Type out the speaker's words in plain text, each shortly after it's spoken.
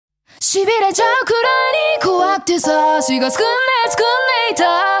しびれちゃうくらいに怖くてさ、死が作んでい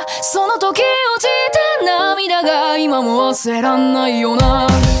たその時落ちた涙が今も忘れらんないよな。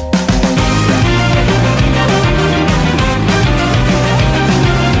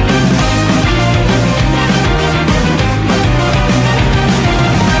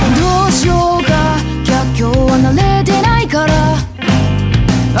どうしようか逆境は慣れてないから、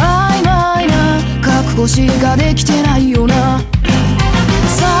曖昧な覚悟しかできてないよな。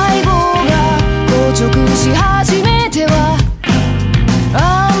最後が硬直し始めては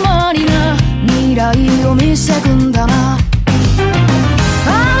あんまりな未来を見せてくんだな。あ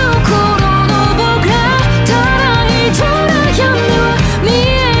の頃の僕らただ一人悩んでは見え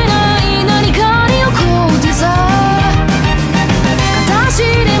ない何かに怒ってさ、片足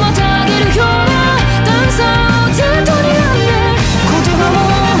でまたげるような段差をずっと睨んで言葉も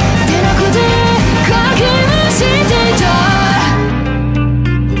出なくてかけましていた。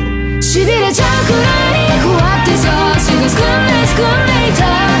しびれちゃうくらいに怖くてさ、死が救んでいた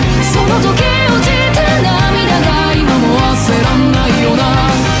その時落ちた涙が今も忘れらんないよな。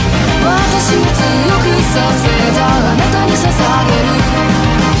私を強くさせたあなたに捧げる可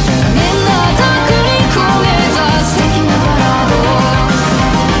憐なアタックに込めた素敵なバラード。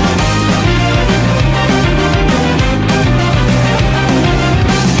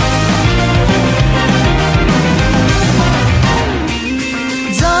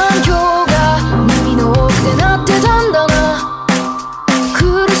残響が耳の奥で鳴ってたんだな。苦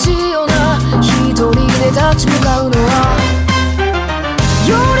しいよな一人で立ち向かうのは。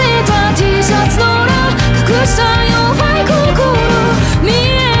よれた T シャツの裏隠した弱い心、見え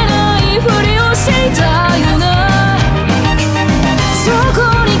ないふりをしていたよな。そこ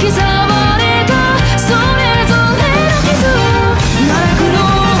に刻まれたそれぞれの傷を奈落の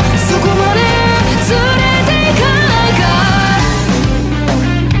底まで連れて行かないか。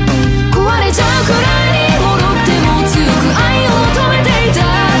壊れちゃうくらいに戻っても強く愛を求めていた。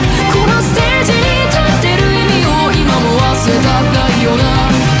このステージに立ってる意味を今も忘れたくないよな。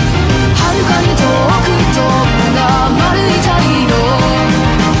遥かに遠く飛んだ丸い太陽、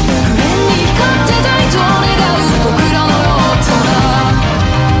不変に光ってたいと願う僕らのロットだ。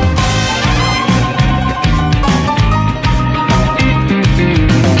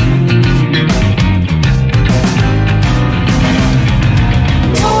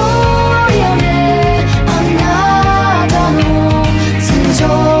通り雨あなたの頭上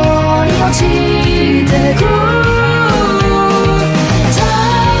に落ちてく、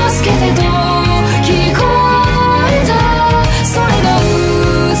助けてと聞こえたそれが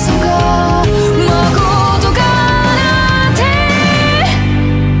嘘か誠かなんて。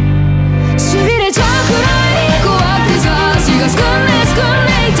しびれちゃうくらいに怖くてさ、死が救んで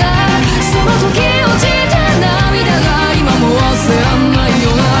いたその時落ちた涙が今も忘れらんないよ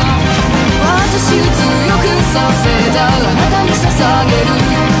な。私を強くさせたあなたに捧げる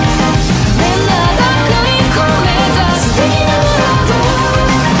変なアタックに込めた素敵なバラード。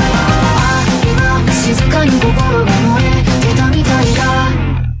あ、今静かに心が燃えてたみたいだ。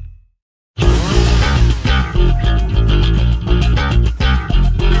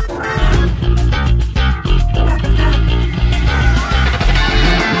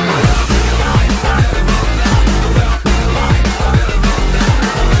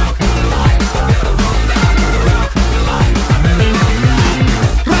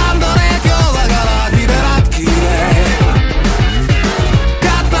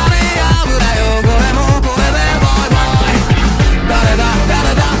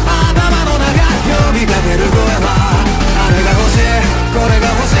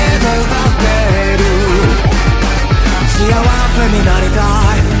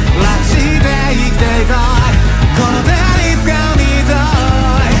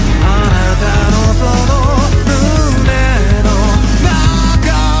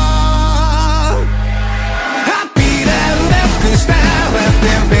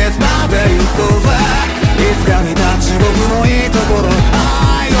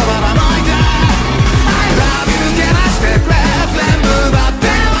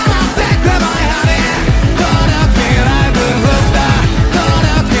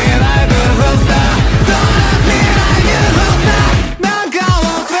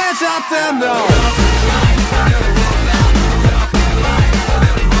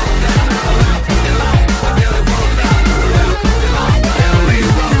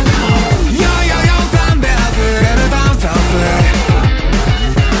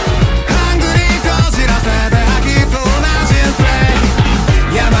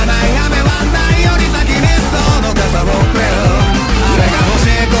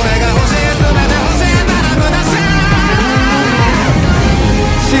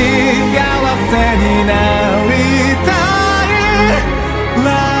しせになりたい楽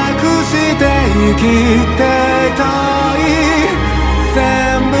して生きていたい全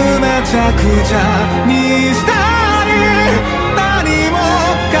部めちゃくちゃにしたい何も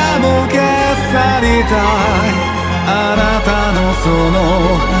かも消さりたいあなたのその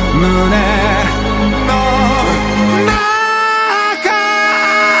胸の中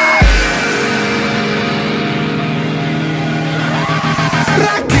ラ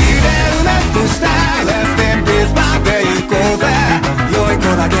ッキーで埋め尽くしたレスティンピースまで行こうぜ良い子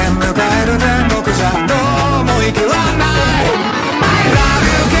だけ迎える天国じゃどうも生きらんない I love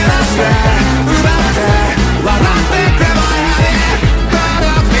you けなして奪って笑ってくれ My honey Don't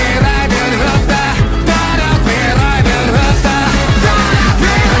look me like you're the first star Don't look me like you're the first star Don't look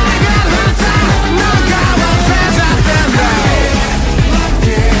me like you're the first star なんか忘れちゃってんだ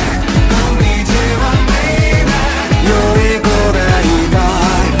Lucky こんにちは baby 良い子でいた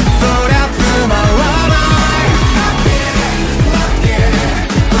いそりゃつまらない Lucky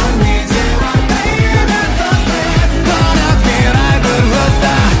こんにちは baby Don't look me like you're the first star Don't look me like you're the first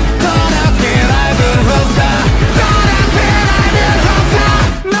star Don't look me like you're the first star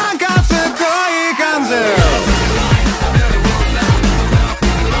なんかすごい感じ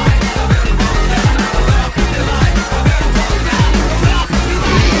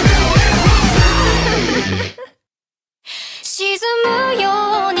沈むよ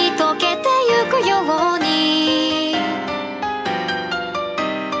うに溶けてゆくように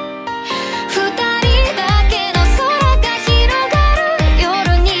二人だけの空が広がる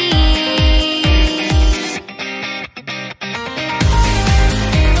夜に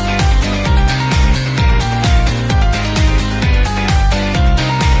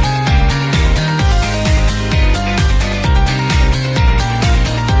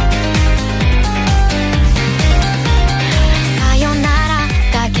さよなら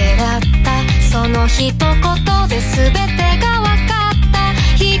だけだったその一言で全てが分かった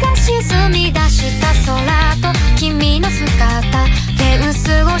日が沈み出した空と君の姿フェンス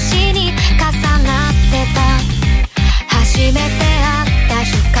越しに重なってた初めて会った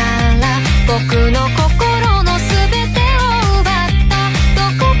日から僕の心の全てを奪ったど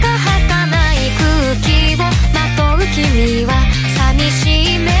こか儚い空気をまとう君は寂し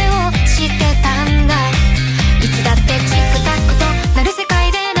い目をしてたんだいつだってチックタックとなる世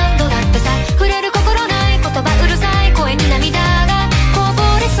界で何度だってさ触れる心ない言葉うるさい声に涙がこぼ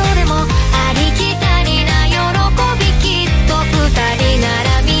れそうでもありきたりな喜びきっと二人な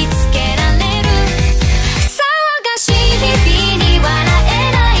ら見つけられる騒がしい日々に笑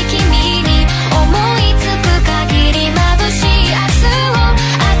えない君に思いつく限り眩しい明日を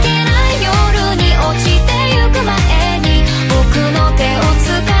明けない夜に落ちてゆく前に僕の手を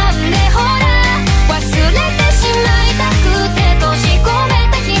掴んでほら忘れてしまいたくて閉じ込め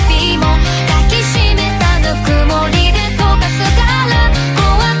た日々も抱きしめたぬくもりで溶かすから怖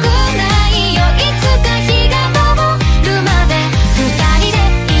くないよいつか日が昇るまで二人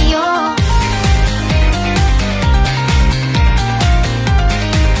でいよう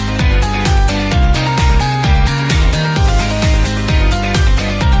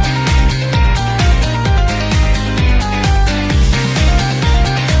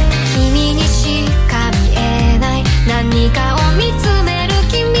君にしか見えない何かを見つめる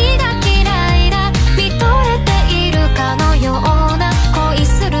君が嫌いだ見とれているかのような恋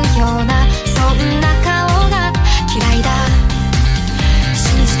するようなそんな顔が嫌いだ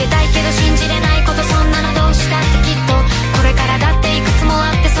信じてたいけど信じれないことそんなのどうしたってきっとこれからだっていくつも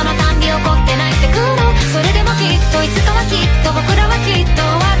あってそのたんび起こって泣いてくるそれでもきっといつかはきっと僕らはきっと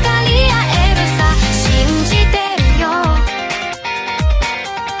分かり合えるさ信じてるよ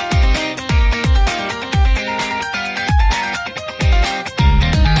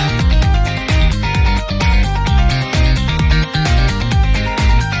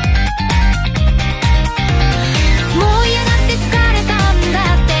もう嫌だって疲れたんだ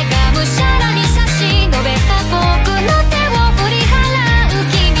ってがむしゃらに差し伸べた僕の手を振り払う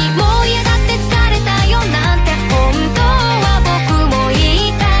君もう嫌だって疲れたよなんて本当は僕も言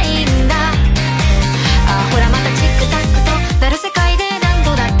いたいんだあほらまたチックタックとなる世界で何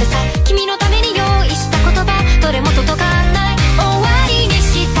度だってさ君のために用意した言葉どれも届かない終わりに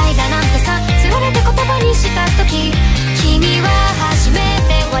したいだなんてさつられて言葉にした時君は初め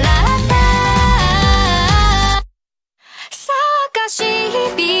て笑った騒がしい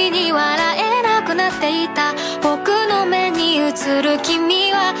日々に笑えなくなっていた僕の目に映る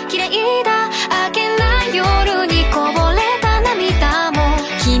君は綺麗だ明けない夜にこぼれた涙も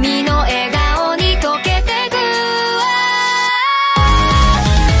君の笑顔に溶けてくわ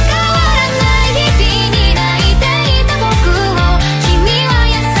変わらない日々に泣いていた僕を君は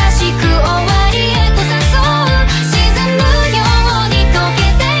優し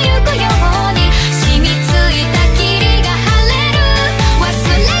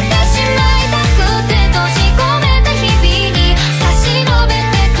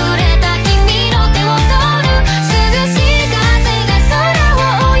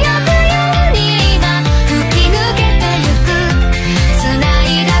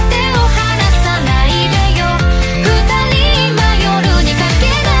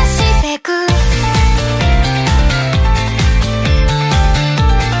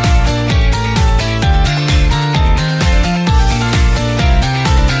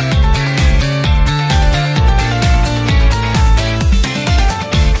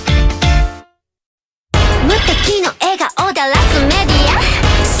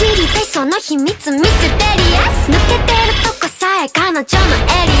秘密ミステリアス抜けてるとこさえ彼女のエ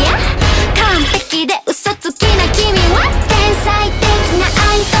リア完璧で嘘つきな君は天才的な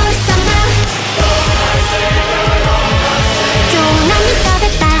アイドル様今日何食べ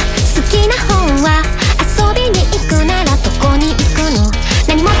た好きな本は遊びに行くならどこに行くの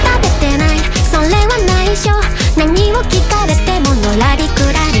何も食べてないそれは内緒何を聞かれてものらりく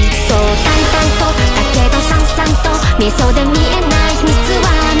らりそう淡々とだけどさんさんと味噌で見えない秘密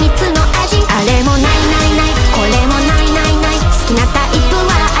は蜜の味あれもないないないこれもないないない好きなタイプ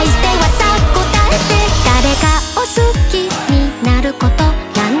は相手はさ答えて誰かを好きになること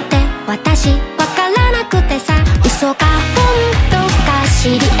なんて私わからなくてさ嘘か本当か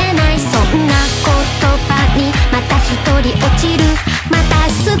知り得ないそんな言葉にまた一人落ちるまた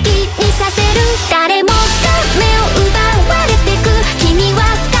好きにさせる誰もが目を奪われてく君は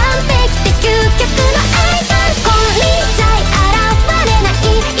完璧で究極のアイドル金輪際現れな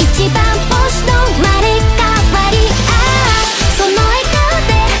い一番星の生まれ変わりその笑顔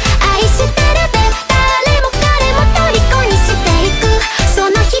で愛してるで誰も彼も虜にしていくそ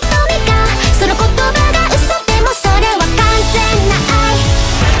の瞳がその言葉が嘘でもそれは完全な愛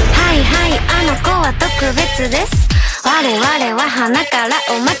はいはいあの子は特別です我々は花から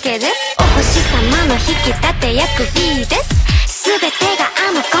おまけですお星様の引き立て役 B です全てが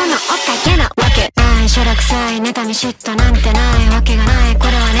あの子のおかげなわけないしょらくさい妬み嫉妬なんてないわけがないこ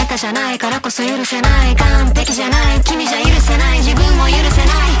れはネタじゃないからこそ許せない完璧じゃない君じゃ許せない自分も許せな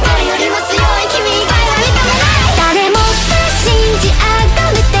い誰よりも強い君以外は認めない誰もが信じあが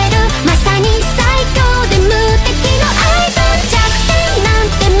めてるまさに最強で無敵のアイドル弱点なん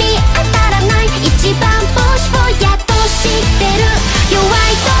て見当たらない一番星をやっと知ってる弱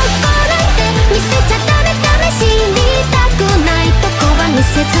いとこなんて見せちゃダメダメ知りたくないとこは見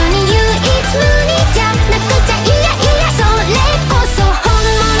せずに唯一無二じゃなくちゃいやいやそれこそ本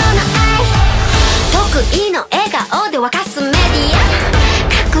物の愛得意の笑顔で沸かすメディ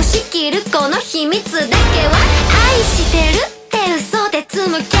ア隠しきるこの秘密だけは愛してるって嘘で積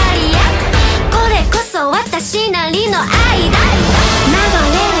むキャリアこれこそ私なりの愛だ流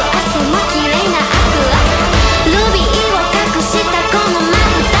れる汗も綺麗なアクアルビーを隠したこのま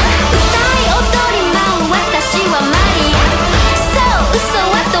ぶた歌い踊り舞う私はマリアそう嘘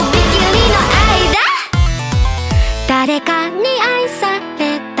はとびきりの愛だ誰かに愛され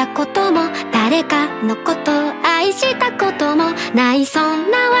たことも誰かのことを愛したこともないそん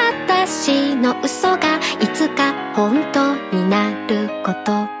な私の嘘がいつか本当になるこ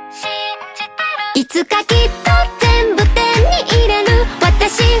といつかきっと全部手に入れる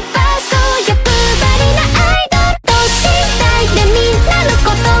私はそう欲張りなアイドル等身大でみんなの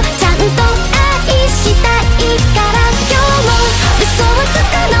ことちゃんと愛したいから今日も嘘をつ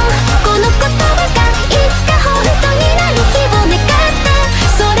くのこの言葉がいつか本当になる日を願った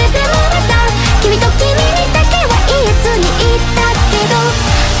それでもまた君と君にだけは言えずにいたけど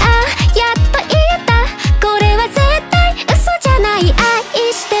やっと言えたこれは絶対嘘じゃない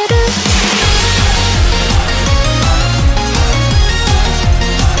愛してる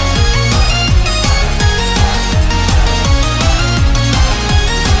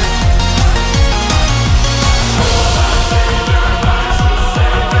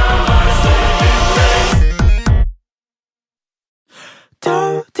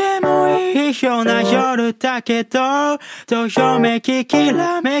どうでもいいような夜だけどどよめきき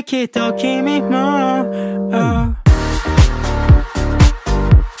らめきと君も、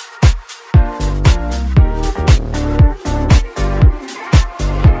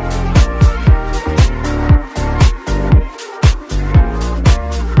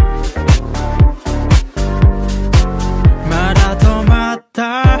まだ止まっ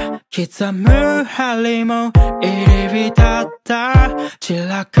た刻む針も入り浸った散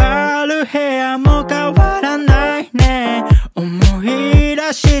らかる部屋も変わらないね思い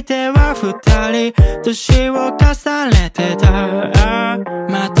出しては二人年を重ねてた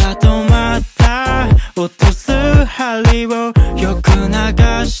また止まった落とす針をよく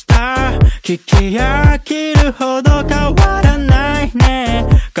流した聞き飽きるほど変わらないね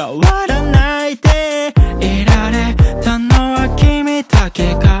変わらないでいられたのは君だ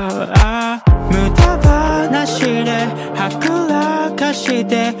けか無駄話ではぐらかし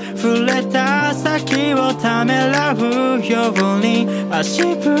て触れた先をためらうように足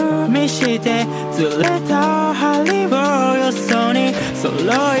踏みしてずれた針をよそに揃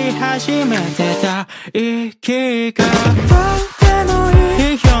い始めてた息がどうでも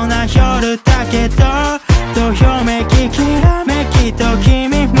いいような夜だけどどよめききらめきと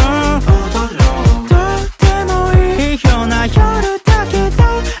君も踊ろうどうでもいいような夜だけど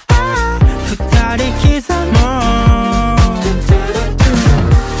二人刻もう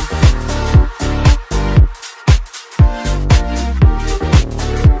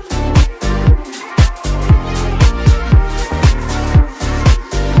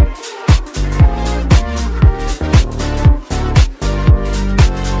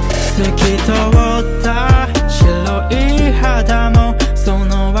通った白い肌もそ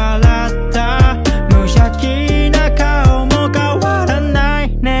の笑った無邪気な顔も変わらな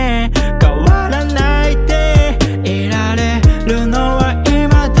いね。変わらないでいられるのは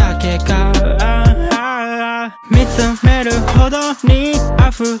今だけか。見つめるほどに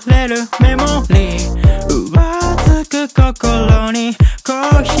溢れるメモリー浮つく心にコ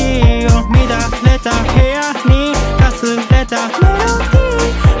ーヒーを乱れた部屋にかすれたメロディ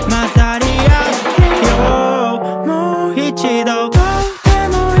ー混ざり合ってよ。もう一度とて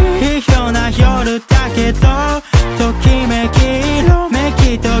もいいような夜だけどときめき色めき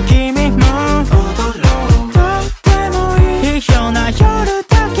と君も踊ろう。とてもいいような夜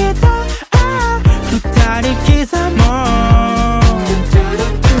だけど二人刻もう。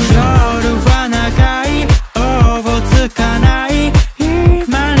夜は長いおぼつかない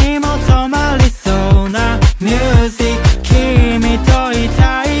今にも止まりそうなミュージック君といた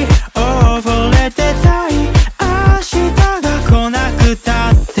い溺れてたい明日が来なくた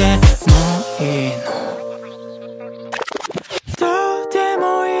ってもういいの。とても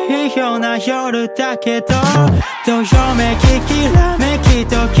いいような夜だけどどよめききらめき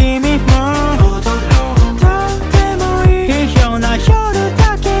と君も踊ろう。とてもいいような夜だ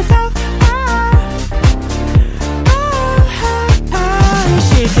けど愛し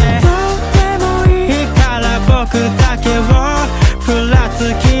てとてもいいから僕だけをふらつ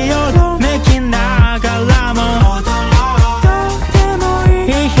きよろめきながらも踊ろう。とてもい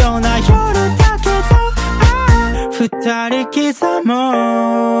いような夜だけど二人刻も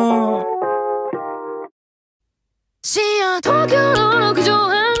う。深夜東京の6畳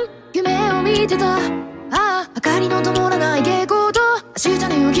半夢を見てた。明かりの灯らない蛍光灯明日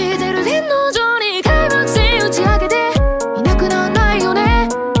に受けてる天皇上に開幕戦打ち上げていなくなんないよね。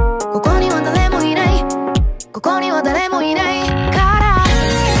ここには誰もいない。ここには誰もいないから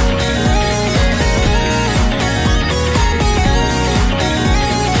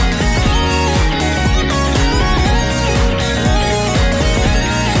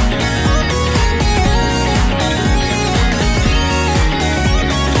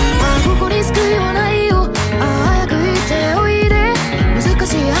ここに救いはないよ。早く言っておいで。難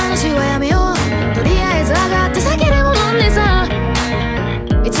しい話はやめよう。とりあえず上がって酒でも飲んでさ。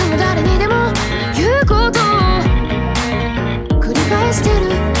いつも誰にでも言うことを繰り返してる。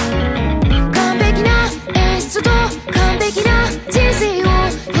完璧な演出と完璧な人生を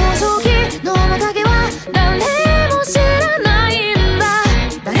幼少期のまたげは誰も知らないんだ。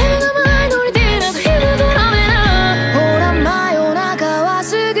誰もが前乗りでなんか昼とダメな。ほら真夜中は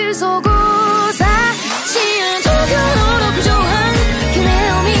すぐそこさ。深夜東京の6畳半夢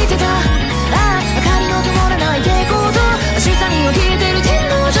を見てた。明かりの灯らない蛍光灯明日に起きてる天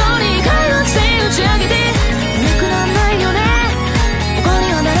皇上に開幕戦打ち上げていなくなんないよね。ここ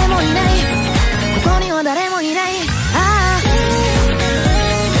には誰もいない。ここには誰もいない。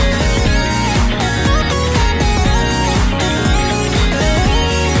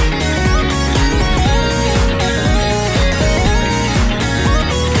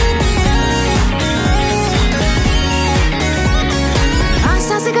明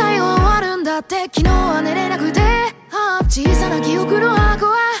日世界は終わるんだって。昨日は寝れなくて小さな記憶の箱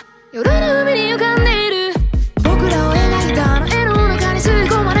は夜の海に浮かんでいる。僕らを描いたあの絵の中に吸い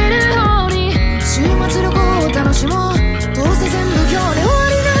込まれるように週末旅行を楽しもう。どうせ全部今日で終わ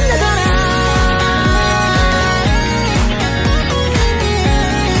りなんだから。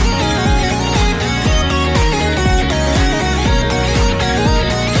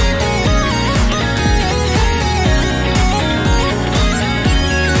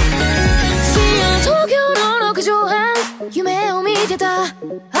深夜東京の6畳半夢を見てた。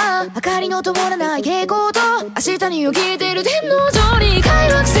明かりの灯らない蛍光灯明日に起きてる天皇上に開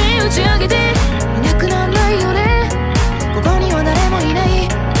幕戦打ち上げていなくなんないよね。ここには誰もいない。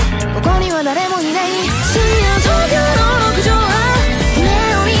ここには誰もいない。深夜東京の6畳半夢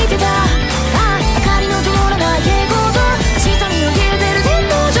を見てた。明かりの灯らない蛍光灯明日に起きてる天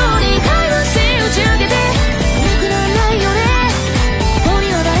皇上に開幕戦打ち上げていなくなんないよね。ここに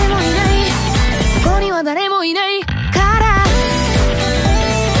は誰もいない。ここには誰もいないから。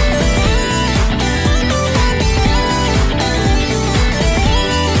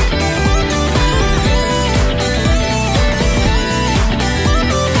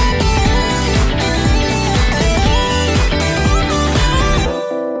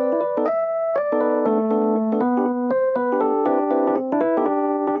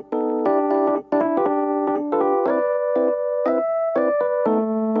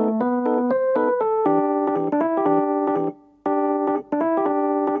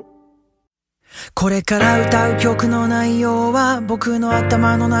これから歌う曲の内容は僕の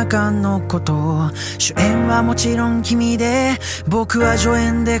頭の中のこと。主演はもちろん君で、僕は助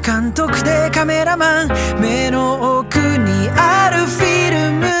演で監督でカメラマン。目の奥にあるフィル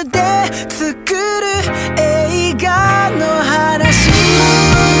ムで作る映画の話さ。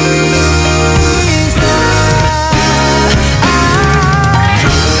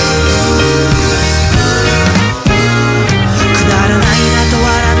くだらないなと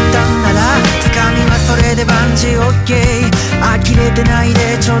笑ったんならつかみはそれで万事 OK。 呆れてない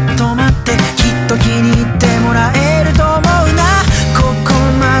でちょっと待って、きっと気に入ってもらえると思うな。ここ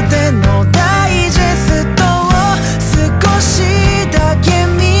までのダイジェストを少しだけ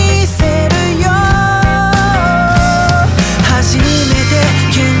見せるよ。初めて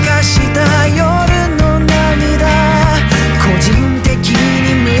喧嘩した夜の涙、個人的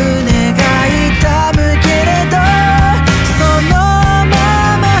に胸が痛むけれど、そのま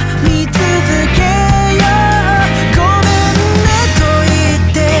ま見続けよう。ごめんねと言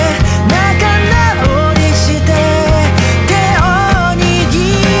って仲直りして手を握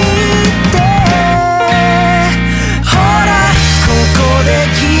って、ほらここで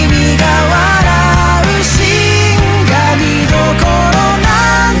君が笑うシーンが見どころな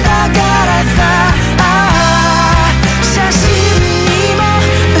んだからさ。写真にも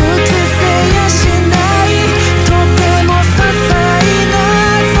写せやしない、とても些細な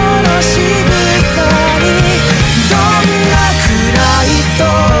その仕草に、どんな暗いストー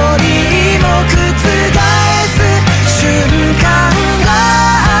リーも覆す瞬間が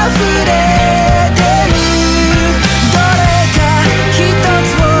溢れてる。どれか一つ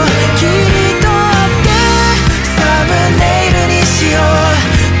を切り取ってサムネイルにしよう。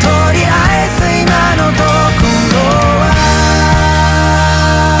とりあえず今のところは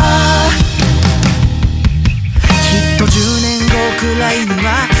きっと10年後くらいには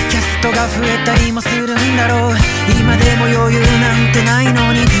キャストが増えたりもするんだろう。今でも余裕なんてない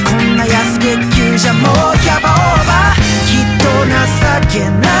のに、こんな安月給じゃもうキャバオーバー。きっと情け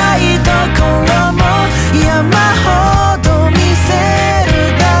ないところも山ほど見せる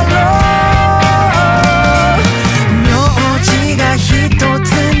だろう。名字が一つ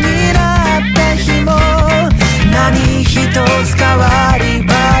になった日も何一つ変わり映え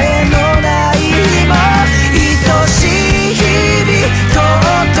のない日も、愛しい日々尊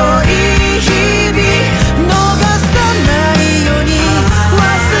い日々逃さないように忘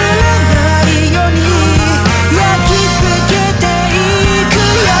れないように焼き付けていく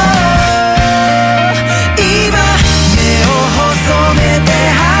よ。今目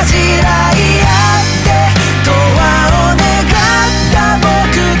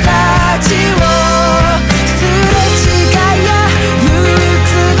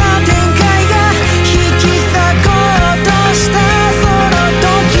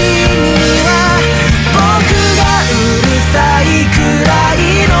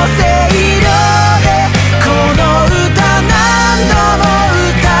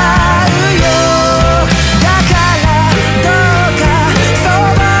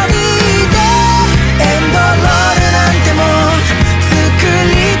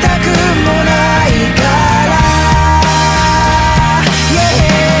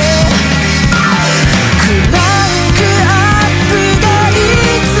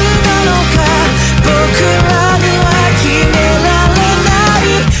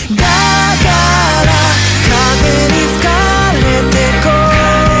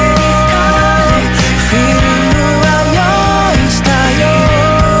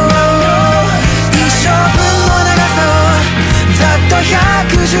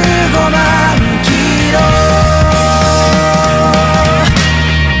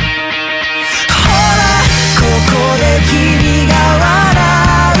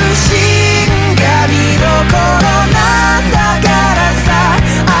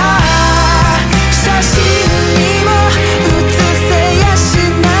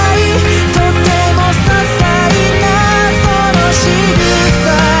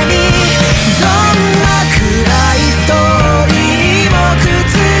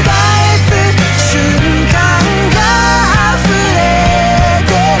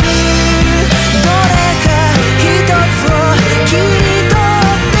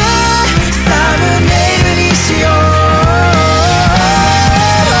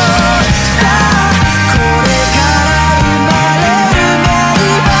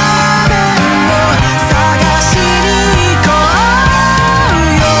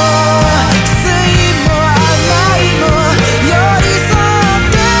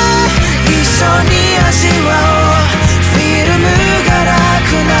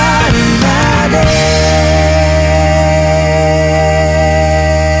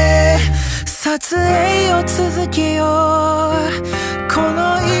撮影を続けようこ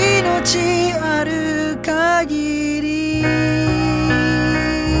の命ある限り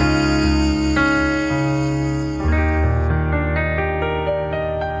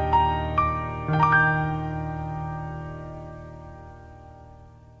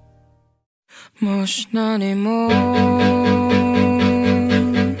もし何も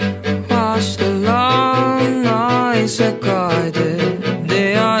忘れらんない世界で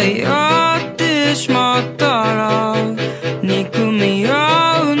出会い合ってしまったら憎み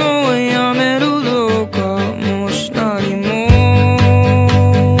合うのをやめるどうかもし何も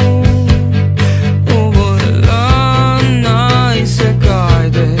覚えらんない世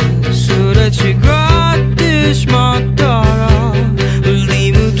界ですれ違ってしまったら振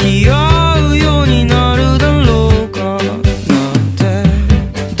り向き合うようになるだろうかなんて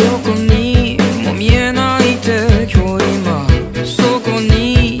どこにも見えない敵を今そこ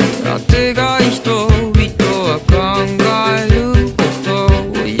にあてがい人々は考えること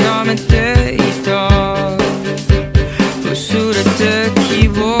をやめていた薄れて希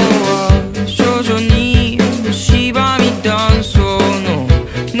望は徐々に蝕み断層の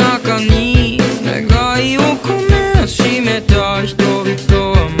中に願いを込め始めた人々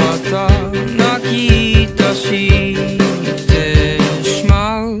はまた泣き出してし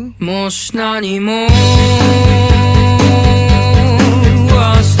まうもし何も忘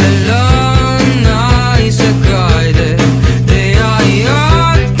れらんない世界で出会い合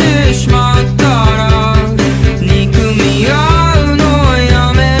ってしまったら憎み合うのは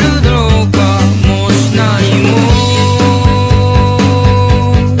やめるだろうかもし何も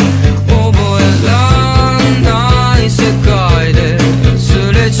覚えらんない世界です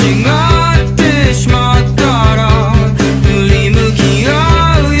れ違ってしまったら振り向き合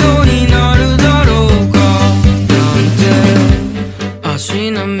うようになるだろうかなんて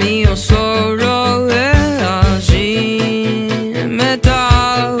足並みを揃え始めた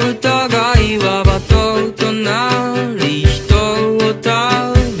疑いはバトとなり人を食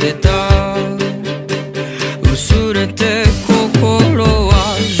べた薄れて心は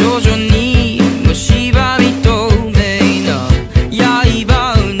徐々に蝕み透明な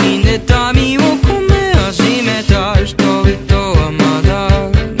刃に妬みを込め始めた人々はまだ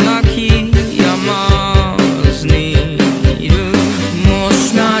泣き止まずにいるも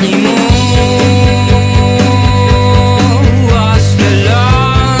し何も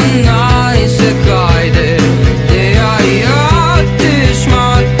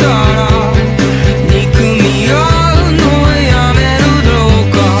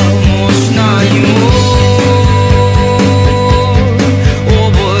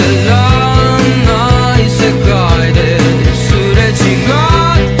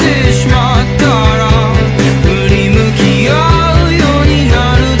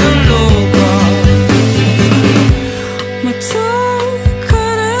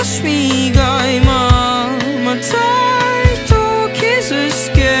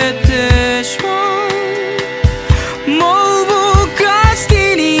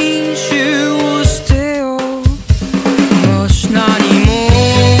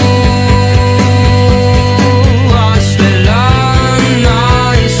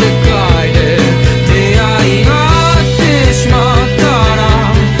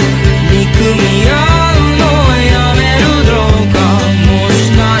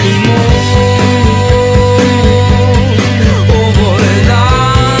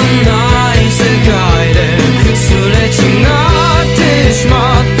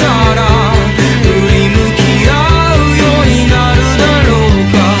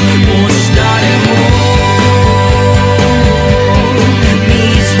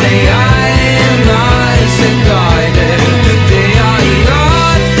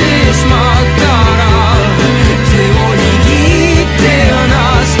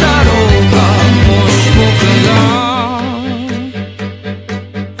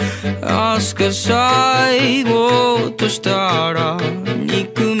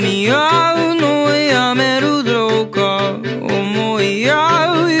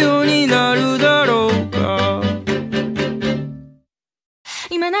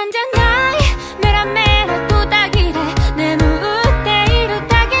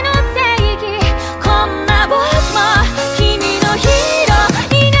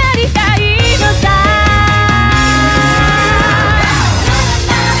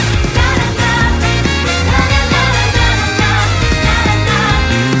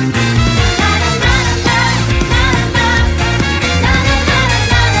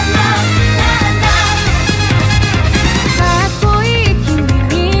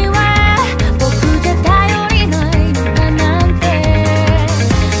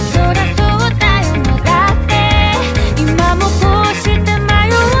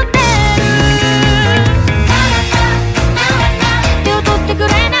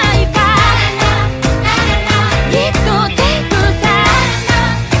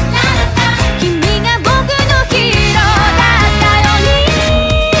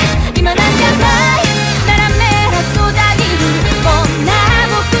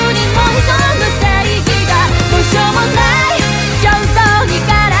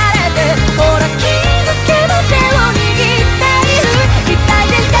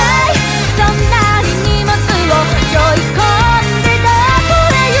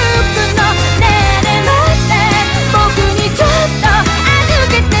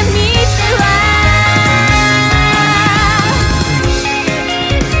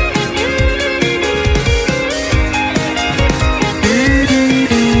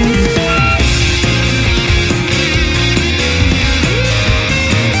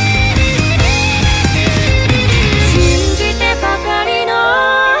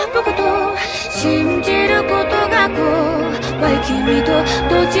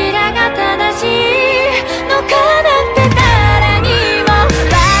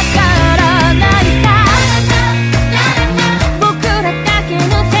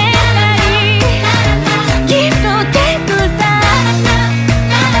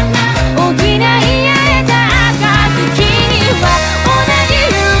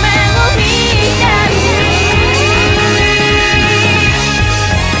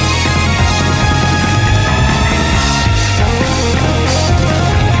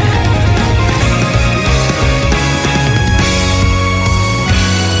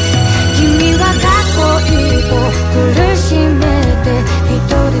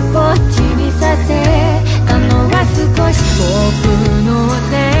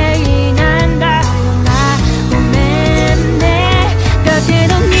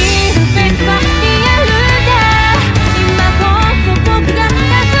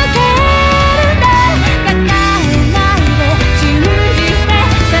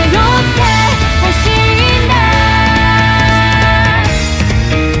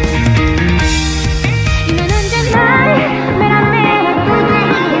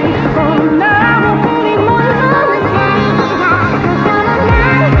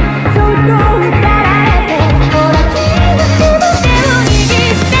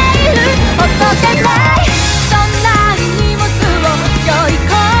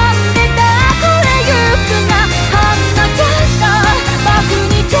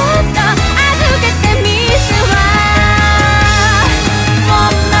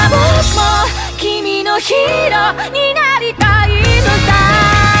になりたいのさ。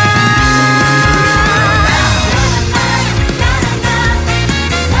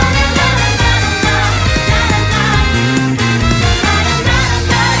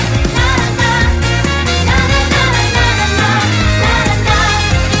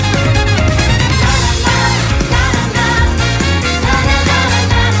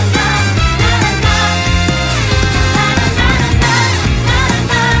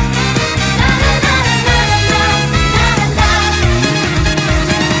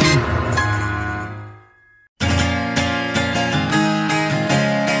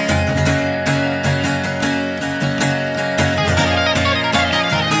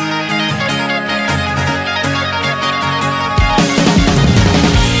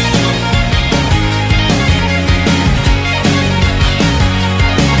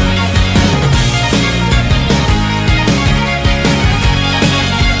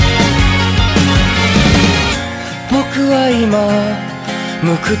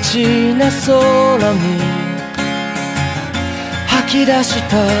無口な空に吐き出し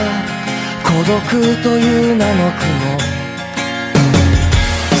た孤独という名の雲、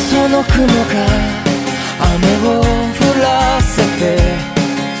その雲が雨を降らせて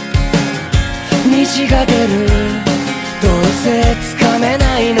虹が出る、どうせつかめ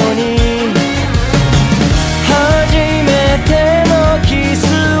ないのに初めてのキス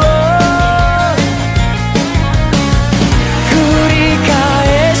を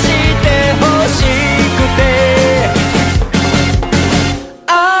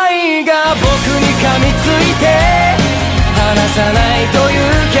噛みついて離さないと言う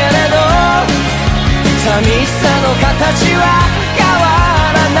けれど、寂しさの形は変わ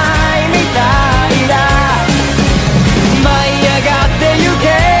らないみたいだ。舞い上がってゆけ、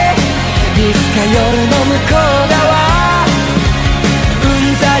いつか夜の向こう側、う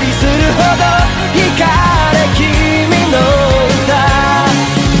んざりするほど惹かれ君の歌。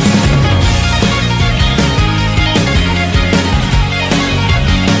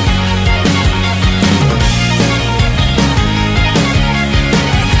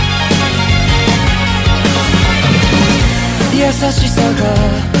優しさが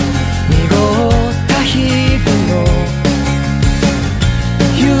濁った日々の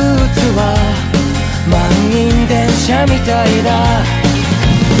憂鬱は満員電車みたいだ。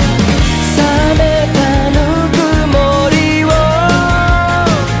冷めたぬくもりを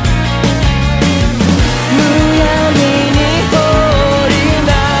むやみに放り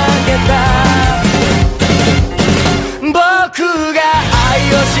投げた。僕が愛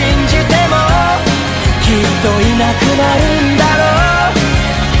を信じてもきっといなくなるんだろう。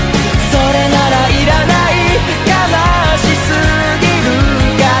それならいらない、悲しすぎる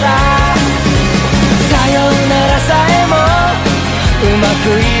から。さようならさえもうまく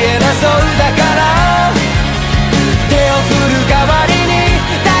言えなそうだから、手を振る代わりに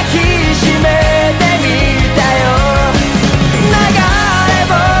抱きしめてみたよ。流れ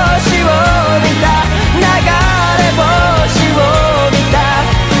星を見た、流れ星を見た、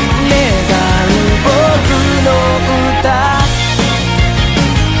願う僕の歌。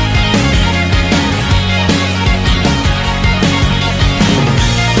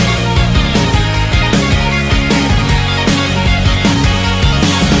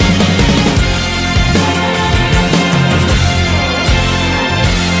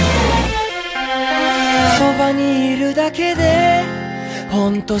そばにいるだけでほ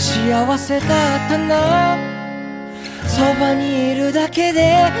んと幸せだったな。そばにいるだけ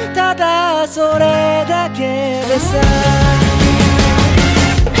でただそれだけでさ。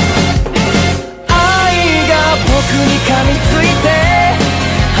愛が僕に噛みついて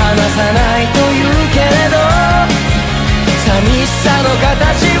離さないと言うけれど、寂しさの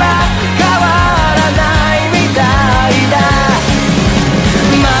形は変わらないみたいだ。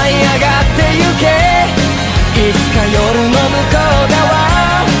舞い上がってゆけ、いつか夜の向こう側、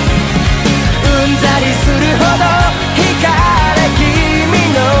うんざりするほど惹かれ君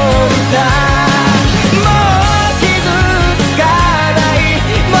の歌。もう傷つかない、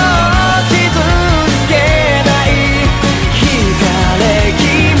もう傷つけない、惹かれ君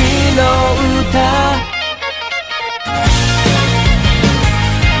の歌。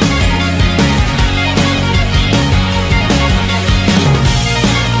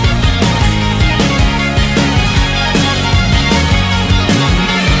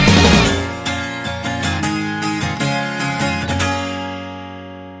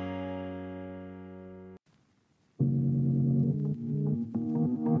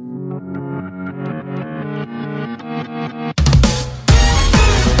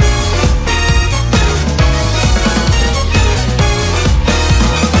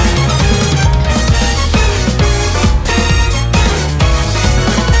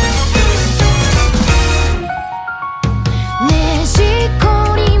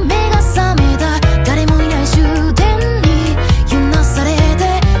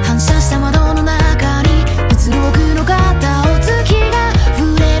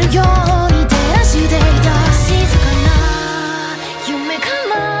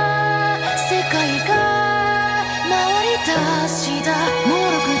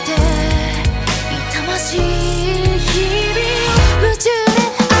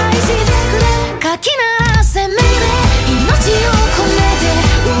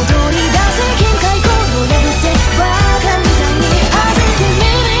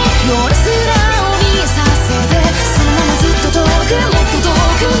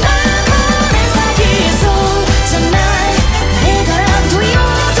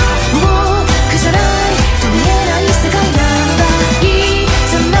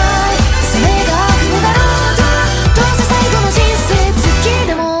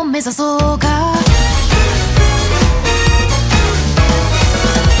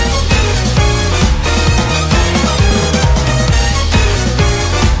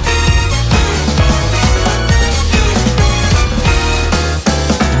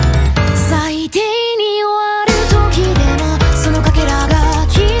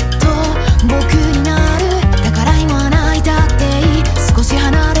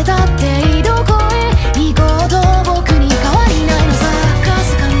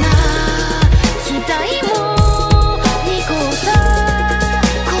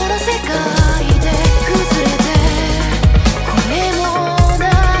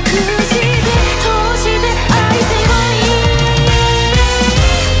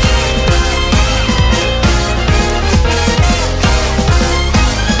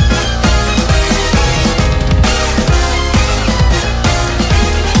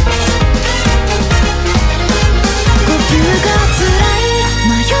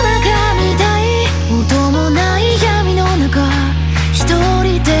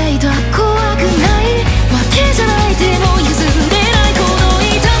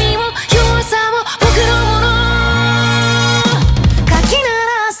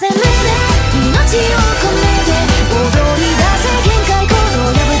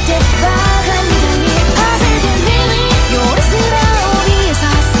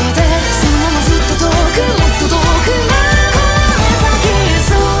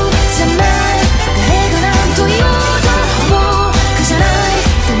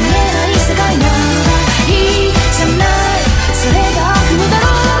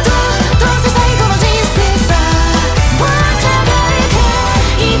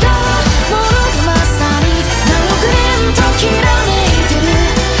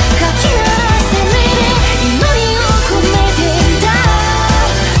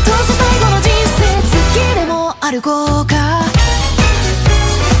 마르고 가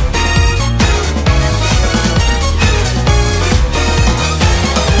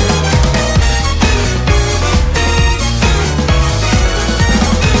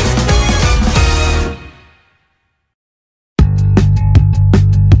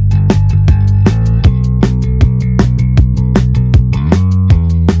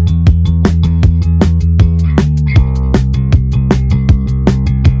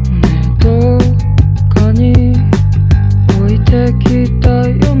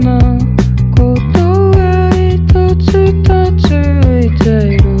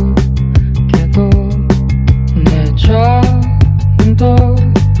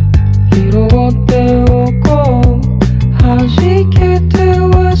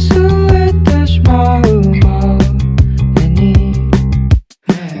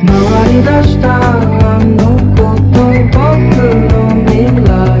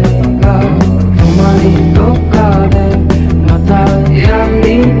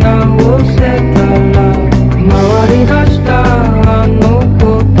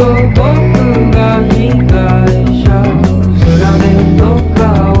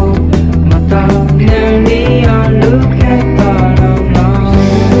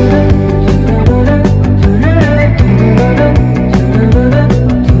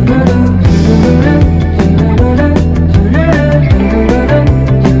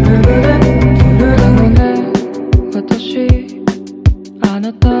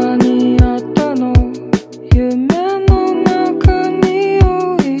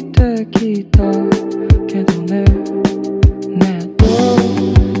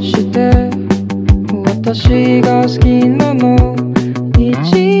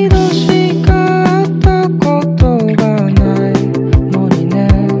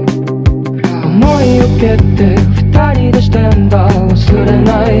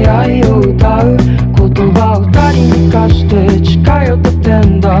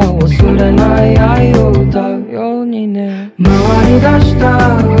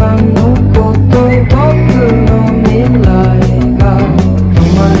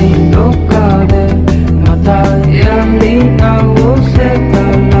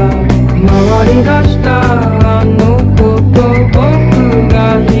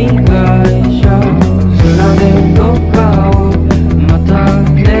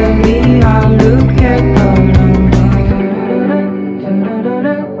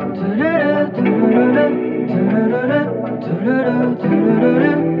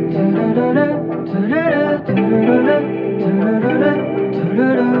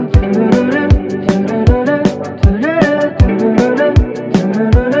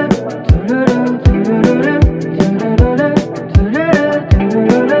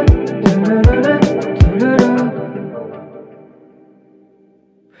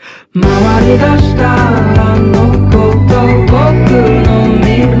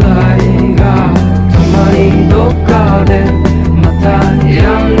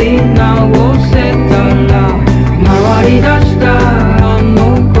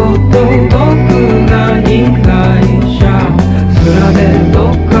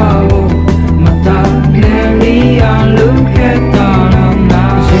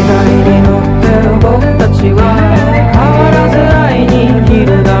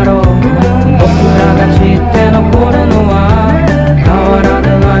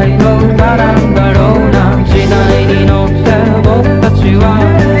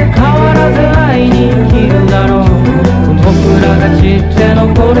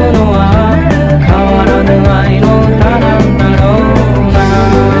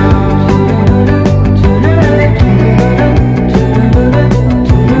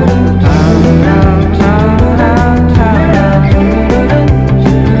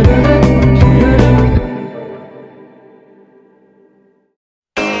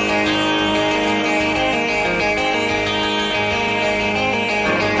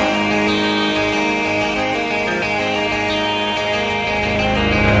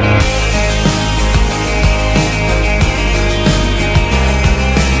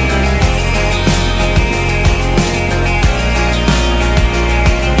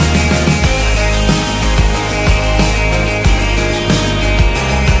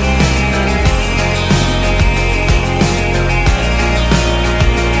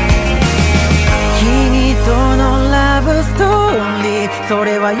そ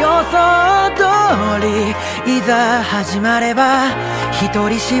れは予想通り、いざ始まれば一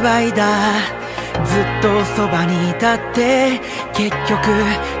人芝居だ。ずっとそばにいたって結局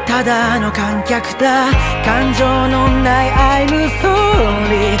ただの観客だ。感情のない I'm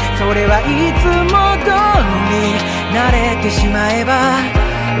sorry、 それはいつも通り慣れてしまえば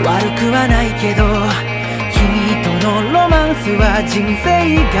悪くはないけど、君ンスは人生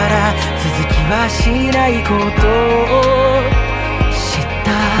柄、続きはしないことを知っ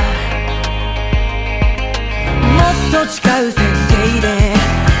た。もっと違う設定で、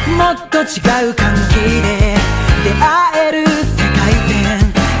もっと違う関係で出会える世界線選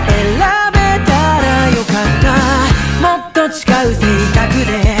べたらよかった。もっと違う性格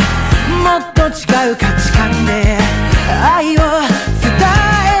で、もっと違う価値観で愛を伝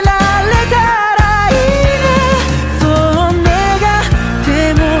えられたらいいね。そう願って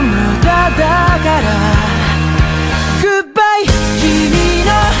も無駄だから。グッバイ、君の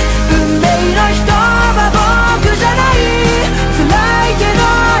運命の人は僕じゃない。辛いけど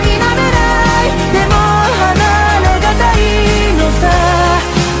否めない。でも離れがたいのさ。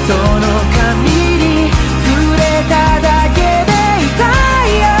その髪に触れただけで痛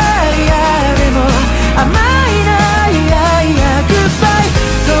い。でも甘いな。グッバイ。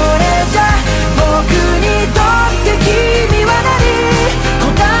それじゃ僕にとって君は何。答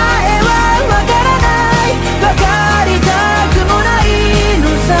えはわからない。わかりたくもないの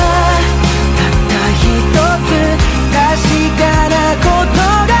さ。たった一つ確かなこと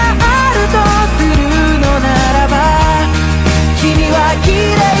があるとするのならば、君は綺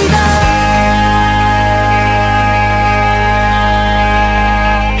麗だ。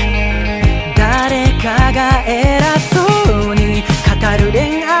誰かが偉そうに語る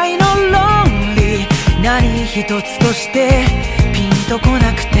恋愛の論理、何一つとしてピンとこ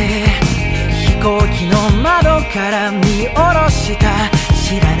なくて、飛行機の窓から見下ろした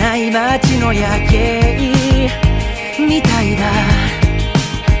知らない街の夜景みたいだ。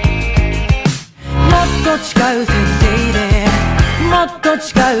もっと違う設定で、もっと違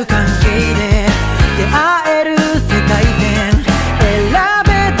う関係で出会える世界線選べ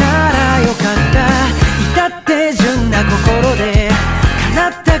たらよかった。至って純な心で叶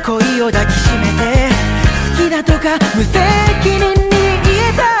った恋を抱きしめて、好きだとか無責任に言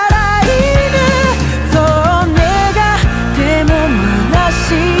えたらいいね。そう願っても虚し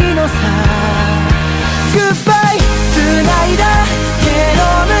いのさ。グッバイ、繋いだけど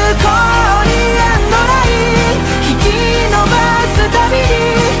向こうにエンドライン引き伸ばすたびに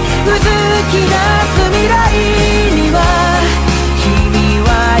うずき出す未来には君は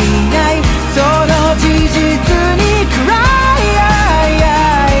いない。その事実に暗い。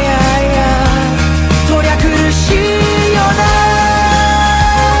そりゃ苦しいよな。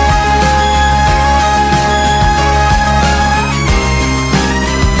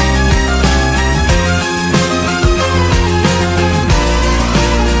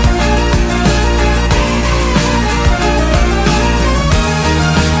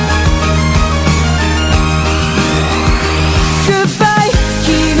グッバイ、君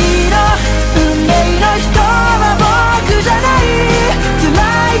の運命の人は僕じゃない。辛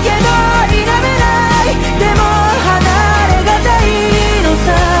いけど否めない。でも離れがたいのさ。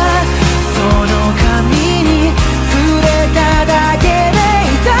その髪に触れただけで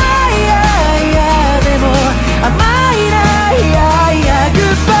痛い。でも甘いな。グッ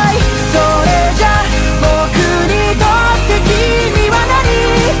バイ。それじゃ僕にとって君は何。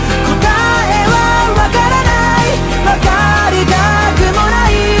答えはわからない。わかりたくもな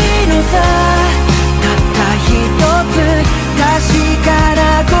いのさ。たった一つ確かな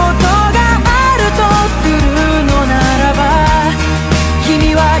ことがあるとするのならば、君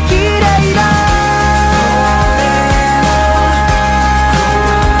は綺麗だ。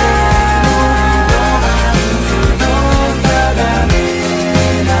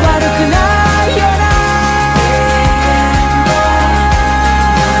悪くないよな。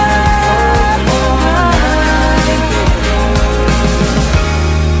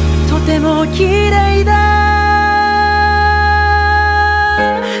とても綺麗だ。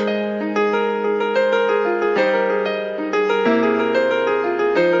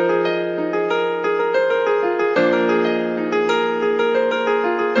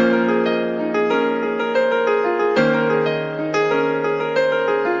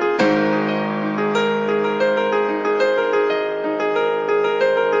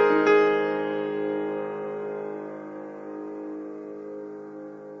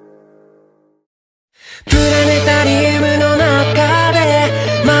プラネタリウムの中で、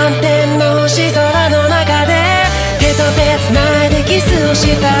満天の星空の中で手と手つないでキスを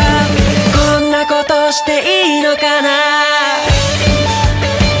した。こんなことしていいのかな。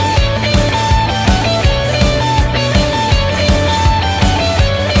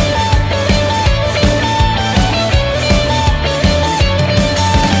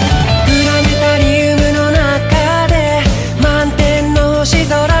プラネタリウムの中で、満天の星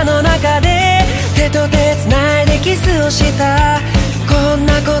空の中で手と手つないでキスをした。こん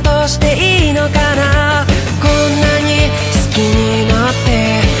なことしていいのかな。こんなに好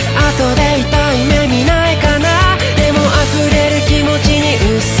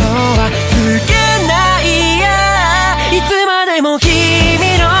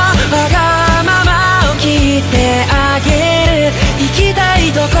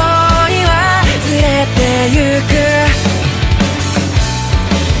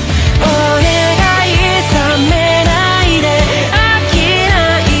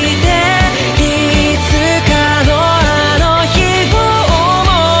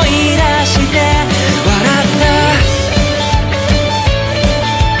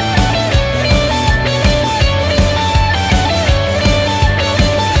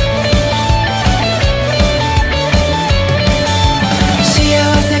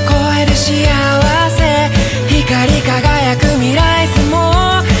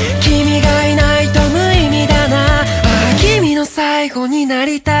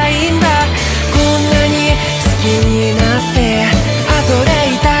いたいんだ。こんなに好きになって後で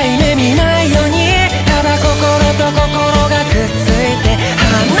痛い目見ないように、ただ心と心がくっついて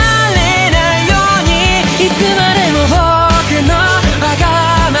離れないように、いつまでも僕のわが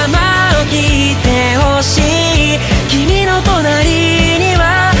ままを聞いてほしい。君の隣に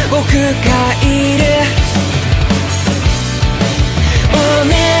は僕がいる。お願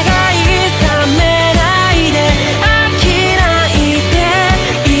い冷めないで飽きないで、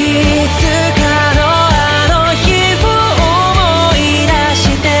いつかのあの日を思い出し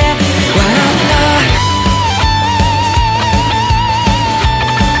て笑った。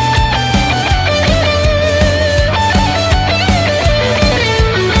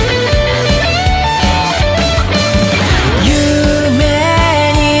夢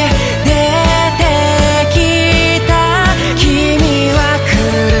に出てきた君は苦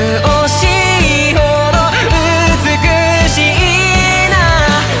しいほど美しいな。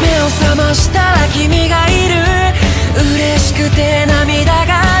目を覚ましたら君がいる。嬉しくて涙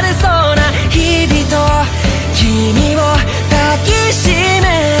が出そうな日々と君を抱きしめ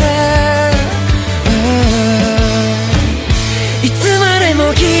る。いつまでも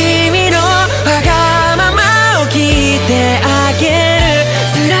君のわがままを聞いてあげる。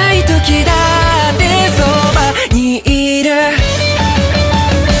辛い時だってそばにいる。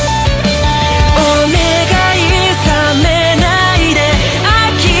お願い冷めないで飽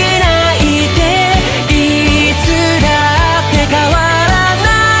きないで、いつだって変わらな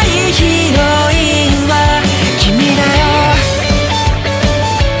いヒロインは君だよ。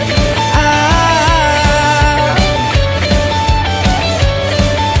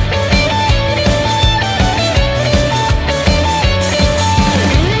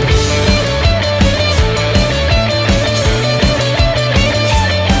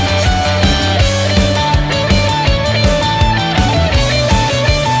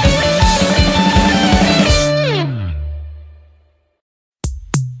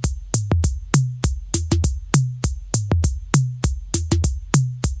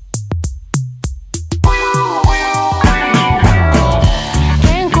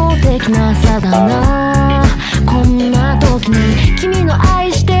健康的な朝だな。こんな時に君の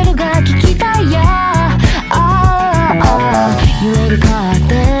愛してるが聞きたいや。揺れるカー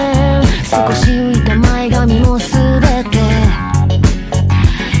テン、少し浮いた前髪もすべて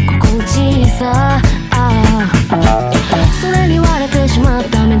心地いいさ。それに割れてしまっ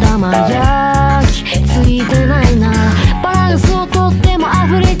た目玉焼きついてないな。バランスをとっても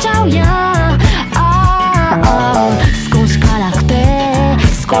溢れちゃうやん。少し辛くて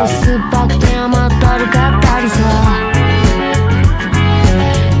少し酸っぱくて甘ったるかったりさ。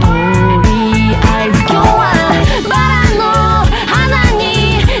とりあえず今日はバラの花に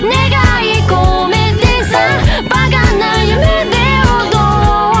願い込めてさ。バカな夢で踊ろ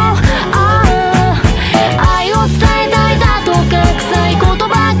う。愛を伝えたいだとか臭い言葉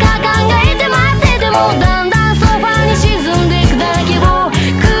ばっか考えて待ってても、だんだんソファに沈んでくだけ。僕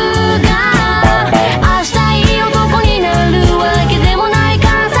が明日いい男になるわけでもないか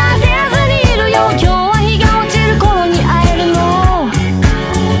らさせずにいるよ。今日は日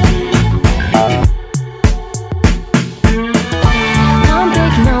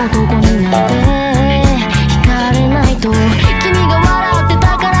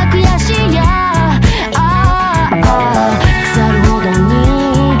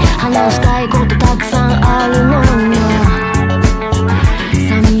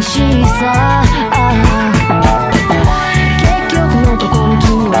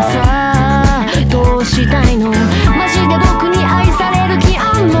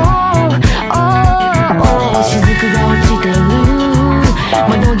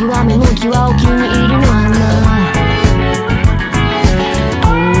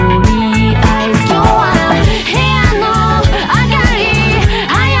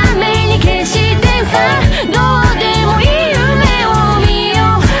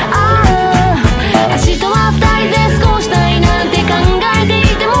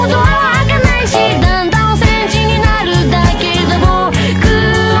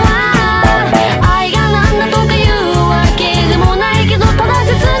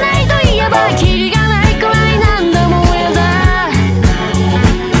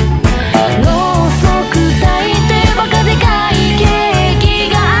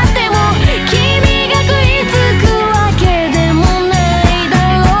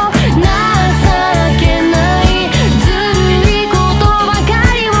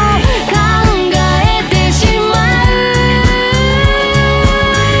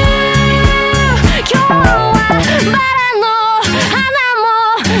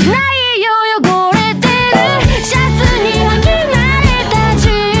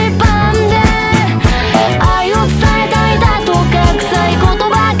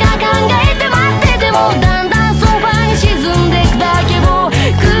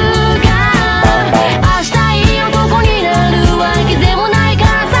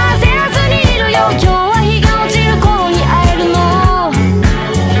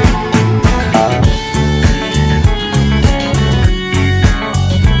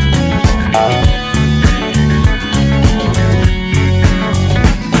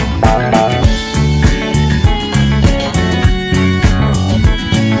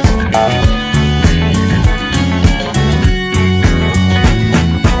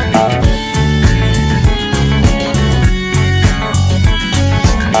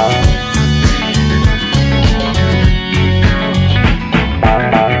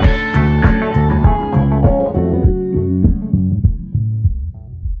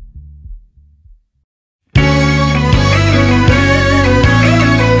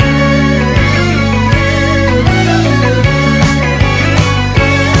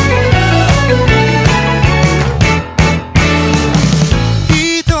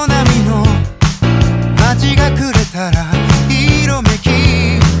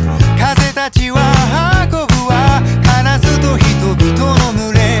街は運ぶわカラスと人々の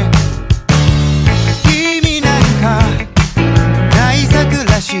群れ意味なんかない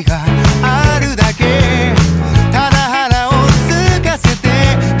桜しがあるだけただ腹を空かせて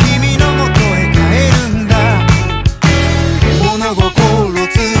君の元へ帰るんだ物心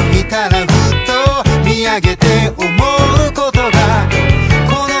ついたらふっと見上げて思うことが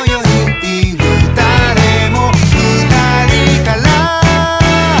この世にいる誰も二人から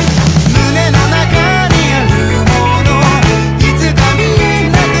胸の中にあるものいつか見え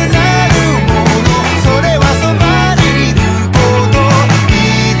なくなるものそれはそばにいることい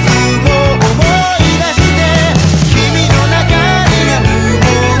つも思い出して君の中にあるも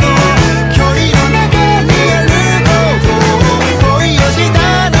の距離の中にあること恋をした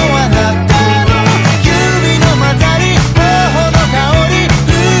のはあなたの指の混ざり頬の香り夫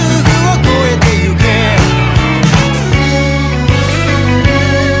婦を越えてゆけ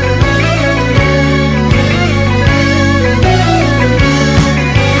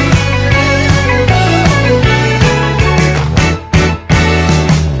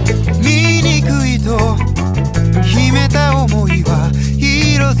醜いと秘めた想いは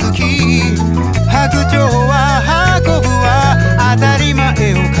色づき白鳥は運ぶわ当たり前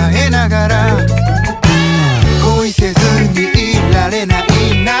を変えながら恋せずにいられない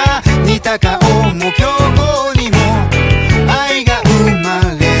な似た顔も強行にも愛が生ま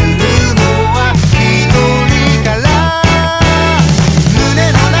れるのは一人から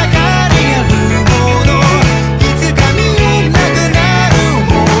胸の中にあるものいつか見えなくなる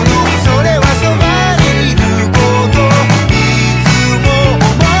ものそれはそばにいることいつも思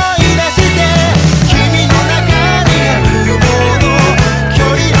い出して君の中にあるもの距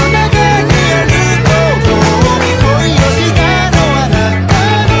離の中にあること恋をしたのはあなた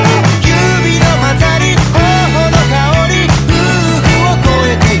の指の混ざり頬の香り夫婦を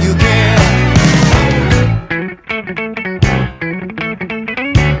越えてゆけ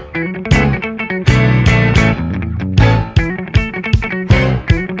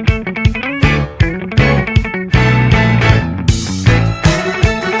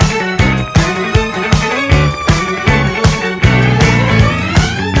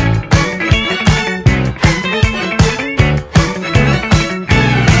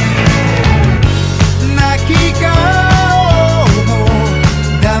泣き顔も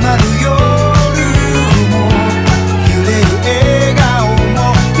黙る夜も揺れる笑顔も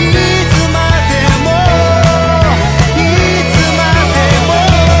いつまでもいつまでも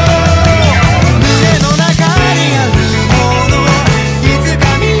胸の中にあるものいつか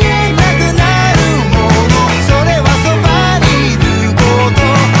見えなくなるものそれはそばにいること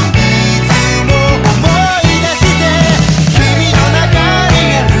いつも思い出して君の中に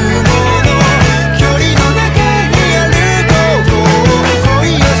あるもの距離の中にあること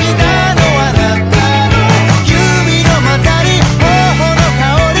恋をしたのはあなたの指の混ざり頬の香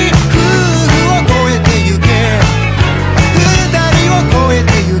り夫婦を越えてゆけ二人を越えて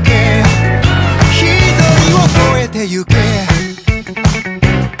ゆけ一人を越えてゆけ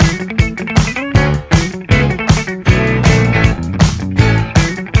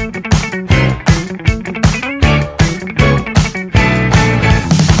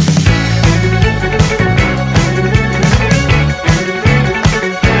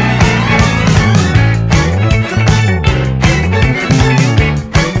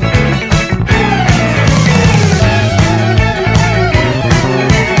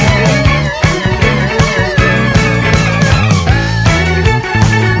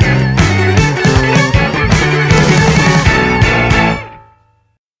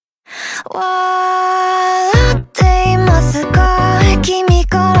笑っていますか君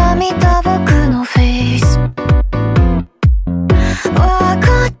から見た僕のフェイスわ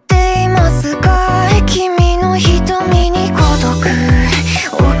かっていますか君の瞳に孤独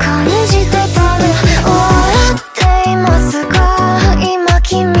を感じてたの笑っていますか今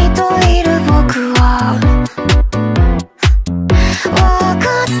君といる僕はわか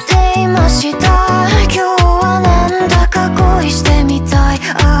っていました今日はなんだか恋してみたい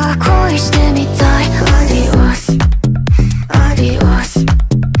ああ恋してみたいアディオスアディオス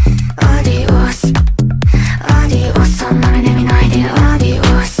アディオスアディオスそんな目で見ないでアディオ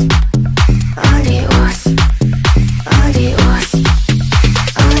スアディオスアディオス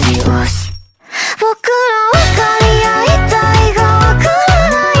アディオス僕ら分かり合いたいが分から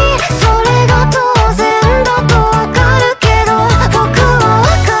ないそれが当然だと分かるけど僕は分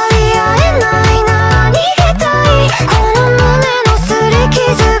かり合えないなら逃げたいこの胸の擦り傷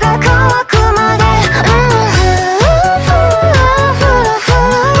が乾くまで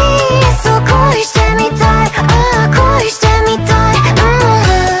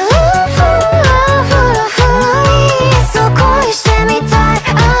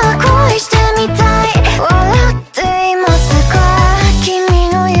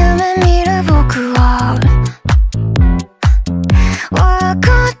わ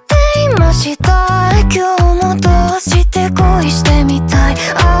かっていました。今日もどうして恋してみたい。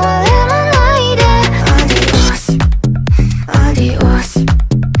哀れまないで。アディオス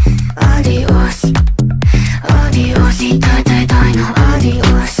アディオスアディオス痛い痛い痛いの。アディオ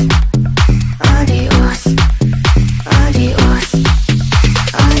スアディオスアディオス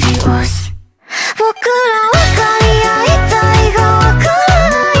アディオス。僕ら分かり合いたいが分から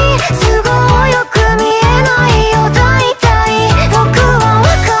ない。都合よく見えないよ大体。僕は分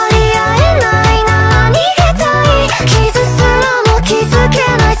かり合えないなら逃げたい。傷すらも気づけ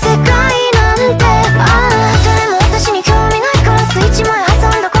ない世界なんて。誰も私に興味ないからスイッチ前挟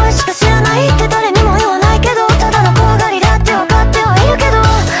んだ声しか知らないって誰にも言わないけど、ただの怖がりだって分かってはいるけど、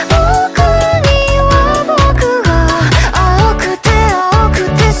僕には僕が青くて青く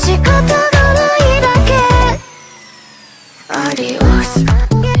て仕方がないだけ。アディオス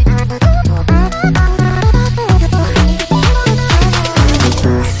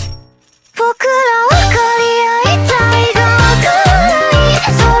僕ら分かり合いたいが分からない。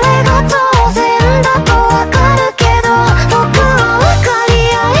それが当然だと分かるけど、僕は分かり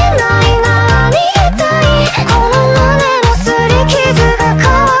合えないなら逃げたい。この胸の擦り傷が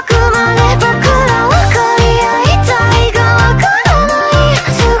乾くまで。僕ら分かり合いたいが分からない。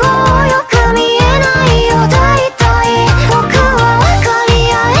都合よく見えないよ大体。僕は分か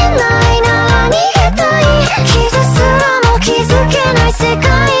り合えないなら逃げたい。傷すらも気づけない世界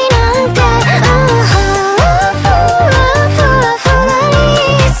なんて。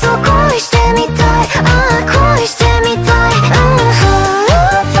そう恋してみたい。恋してみたい。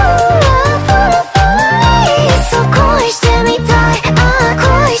そう恋してみたい。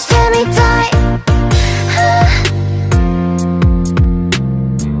恋してみたい。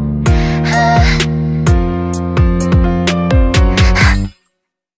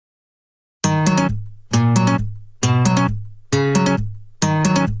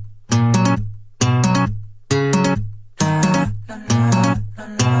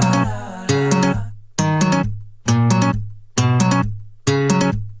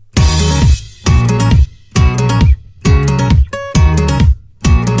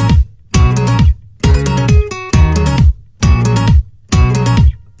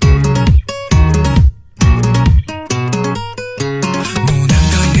もう何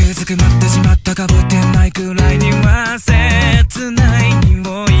回うずくまってしまったかぶってないくらいには切ない匂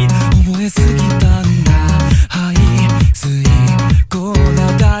い覚えすぎたんだ。排水口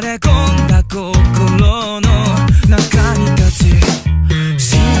なだれ込んだ心の中に立ち、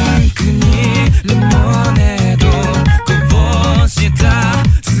シンクにレモネードこぼした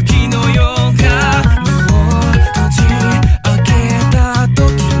月のようが目を閉じ開けた時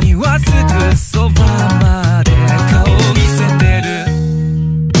にはすぐそばまで顔を見せてる。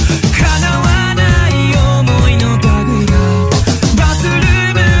叶わない想いの類がバスル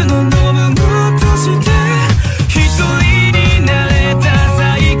ームのノブを閉じて一人になれた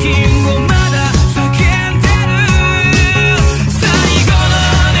最近をまだ叫んでる。最後の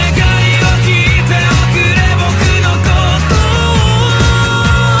願いを聞いておくれ僕のことを。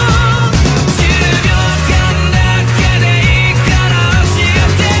10秒間だけでいいから教え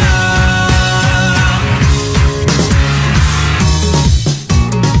てよ。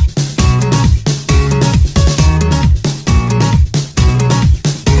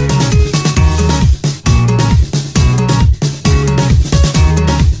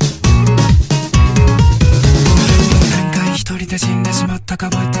何回一人で死んでしまったか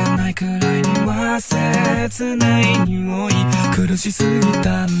覚えてないくらいには切ない匂い苦しすぎ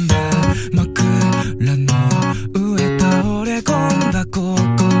たんだ。枕の上倒れ込んだ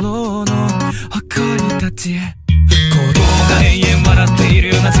心の明かりたち。子供が永遠笑っている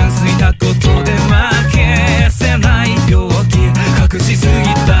ような純粋なことでは消せない病気隠しすぎ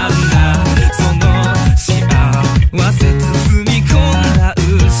たんだ。その幸せ包み込んだ後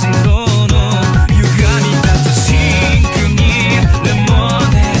ろの歪み立つシンクにレモ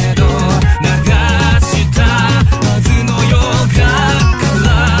ネード流したはずのようが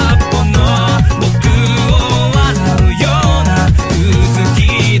空っぽの僕を笑うような薄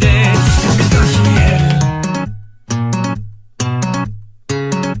気で瞳が冷える。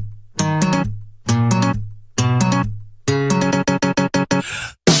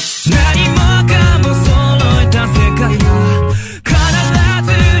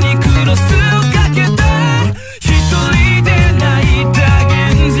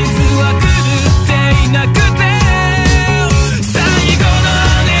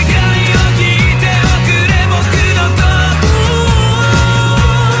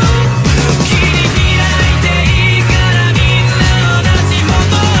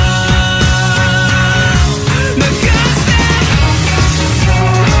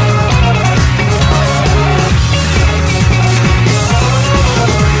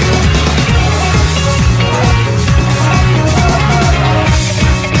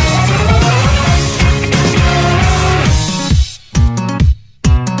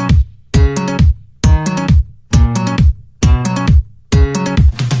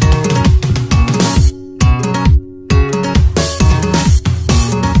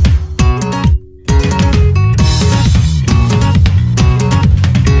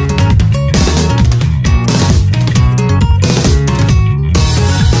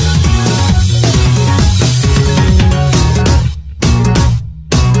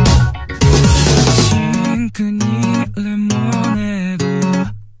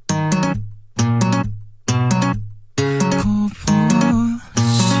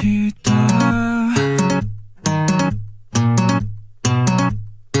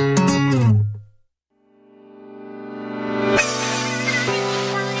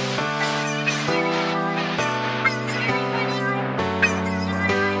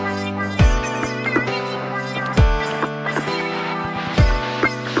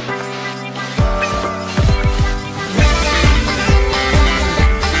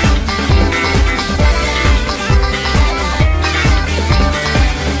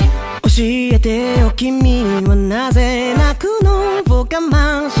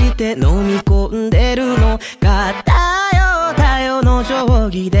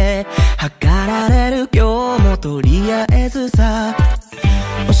日で測られる今日もとりあえずさ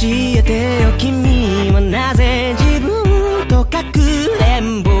教えてよ君はなぜ自分とかくれ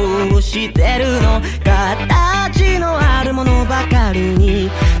んぼをしてるの形のあるものばかりに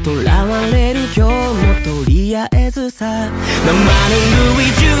とらわれる今日もとりあえずさ生のルイ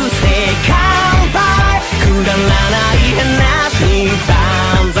ジュースで乾杯くだらない話に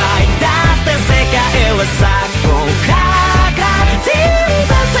万歳だって世界は昨今から全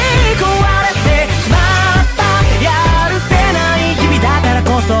部吸い込まれてしまったやるせない日々だからこ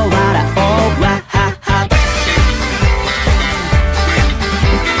そ笑おうわはは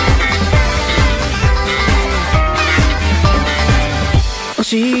教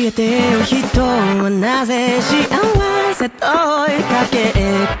えてよ人はなぜ幸せと追いかけ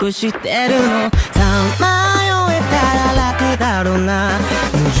っこしてるのさまよえたら楽だろうな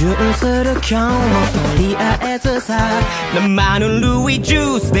矛盾する今日もとりあえずさ生のルイジ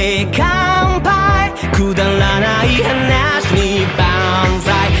ュースで乾杯くだらない話に万歳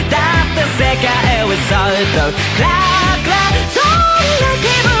だって世界はそうとクラクラそんな気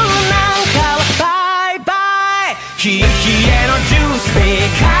分なんかはバイバイ冷え冷えのジュースで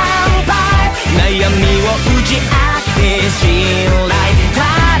乾杯悩みを打ち明けて信頼た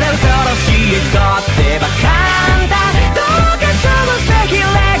だ恐ろしい人ってば簡単どうかその素敵歴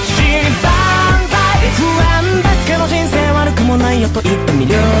史に万歳不安だけの人生悪くもないよと言ってみ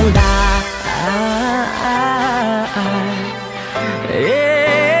るんだ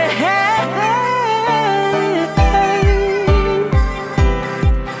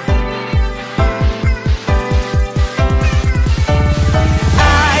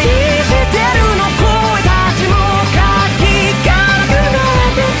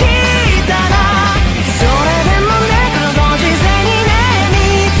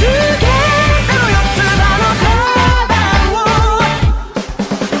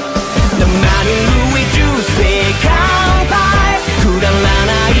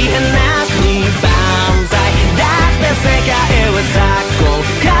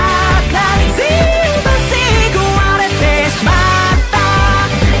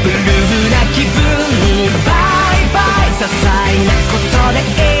些細なことで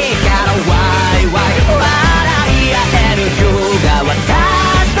いいからワイワイ笑い合える今日が私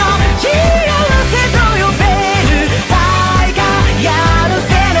の幸せと呼べる大河やる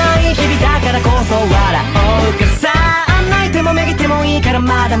せない日々だからこそ笑おうかさあ泣いてもめげてもいいから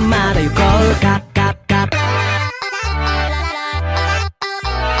まだまだ行こうか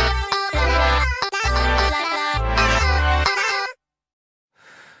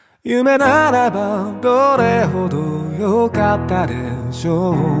夢ならばどれほど良かったでし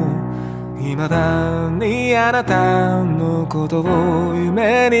ょう未だにあなたのことを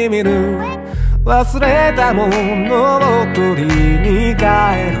夢に見る忘れたものを取りに帰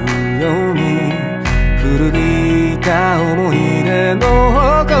るように古びた思い出の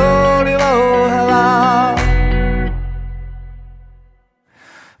誇りを払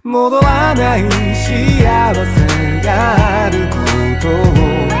う戻らない幸せがあること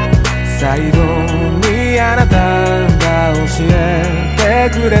を最後にあなたが教え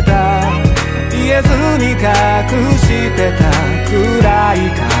てくれた言えずに隠してた暗い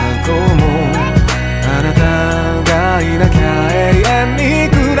過去もあなたがいなきゃ永遠に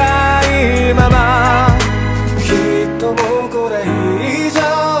暗いままきっともうこれ以上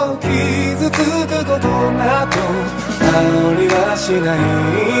傷つくことなどありはしな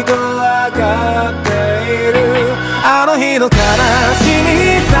いと分かっているあの日の悲し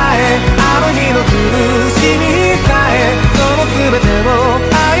みさえあの日の苦しみさえその全てを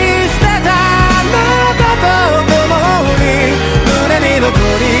愛してたあなたと共に胸に残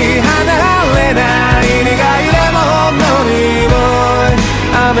り離れない苦いレモンの匂い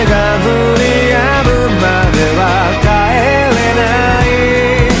雨が降り止むまでは帰れない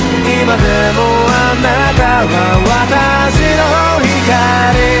今でもあなたは私の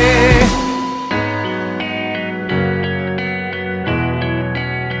光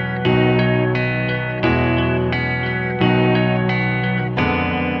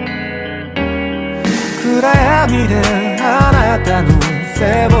暗闇であなたの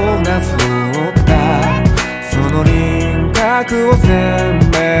背をなぞったその輪郭を鮮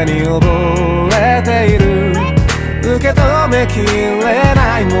明に覚えている受け止めきれ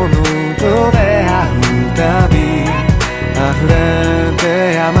ないものと出会うたび溢れ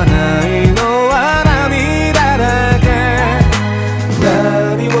てやまないのは涙だけ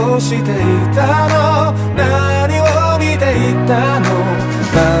何をしていたの何を見ていたの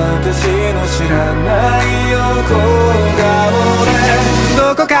私の知らない横顔で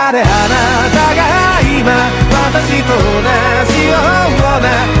どこかであなたが今私と同じような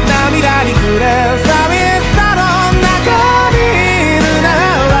涙に暮れ寂しさの中にいるな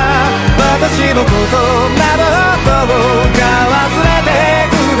ら私のことなどどうか忘れて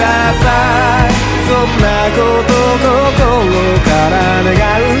ください。そんなこと心から願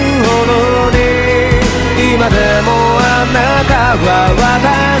うほどに今でもあなたは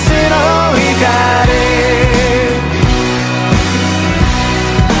私の光。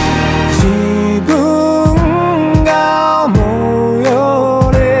自分が思うよ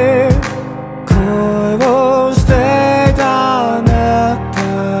り恋をしていたあなた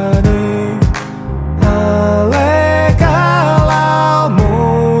にあれから思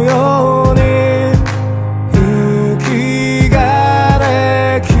うように息がで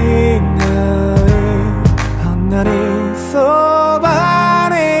きないあんなにそば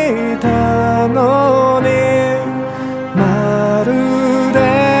にいたのにまるで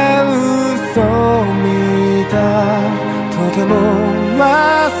嘘みたいとても忘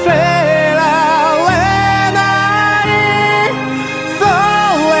れられないそ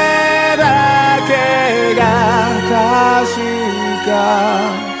れだけが確か。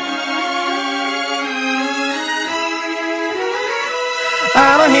あ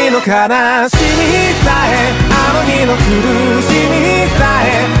の日の悲しみさえあの日の苦しみさえ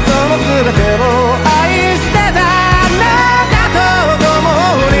その全てを愛してたあなたと共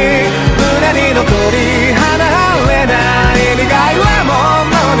に胸に残り離れない苦いも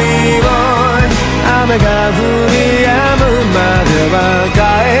のに雨が降り止むまでは帰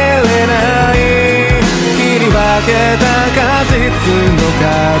れない切り分けた果実の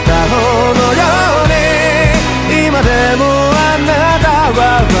片方のように今でもあなたは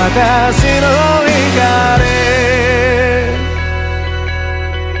私の光。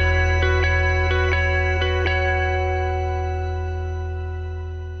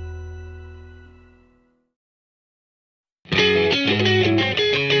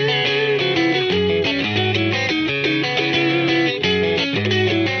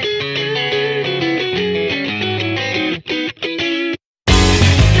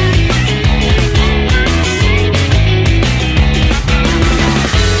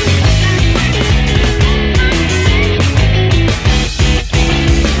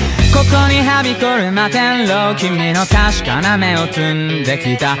車天楼君の確かな目を摘んで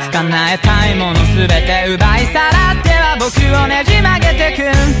きた叶えたいものすべて奪いさらっては僕をねじ曲げてく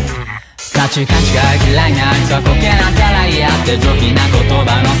価値観違い嫌いなあいつはコケなんたら嫌って上品な言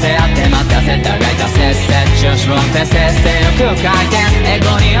葉乗せ合って待たせたがいたせっせ調子をってせっせよく回転エ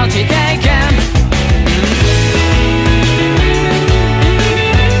ゴに落ちていけ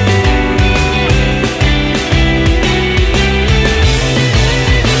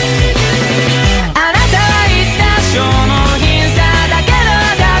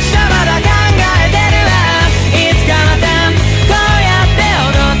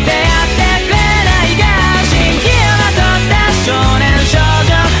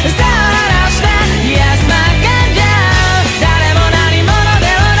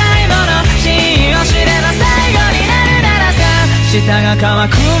舌が乾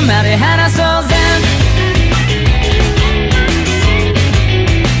くまで話そうぜ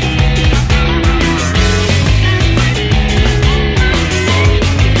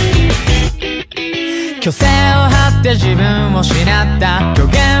虚勢を張って自分を失った虚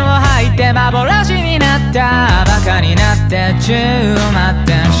言を吐いて幻になったバカになって宙を舞っ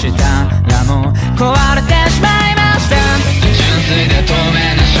てしたらもう壊れてしまいました純粋で透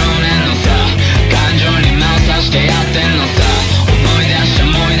明な少年のさ感情に魔を刺してやってんのさ思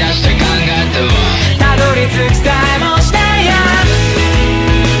い出して考えてはたどり着きさえもしたいや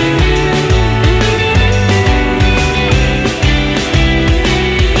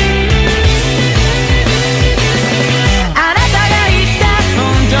あなたが言った本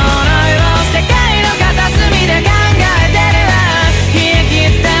当の色世界の片隅で考えてるわ冷え切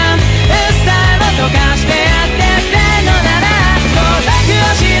った薄さも溶かしてやってくれのなら僕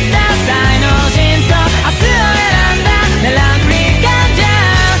を知った才能人と明日を選んだメランコリー感じゃ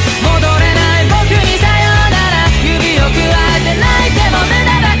戻れない僕にさよなら指をくわえて泣いても無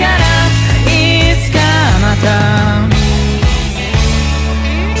駄だからいつかまた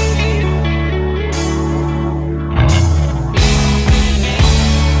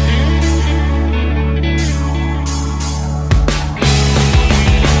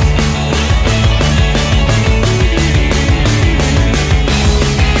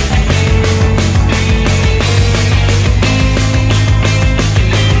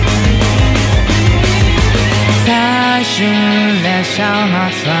最終列車を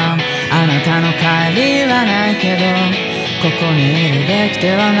待つわあなたの帰りはないけどここにいるべき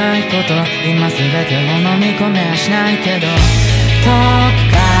ではないこと、今すべてを飲み込めはしないけど、遠く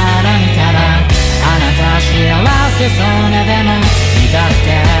から見たらあなた幸せそうね。でも見たく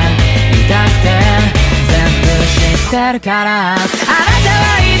て見たくて全部知ってるから。あなた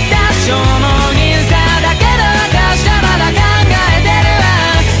は言った消耗品さだけど、私はまだ考えてる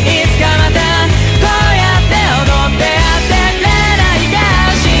わ。いつかまたこうやって踊ってやってくれないか。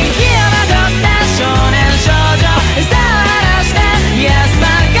新規をまとった少年少女さあ話して Yes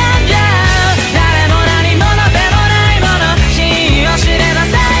man can do。 誰も何者でもないもの、真意を知れば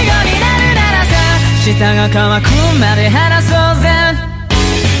最後になるならさ、舌が乾くまで話そうぜ。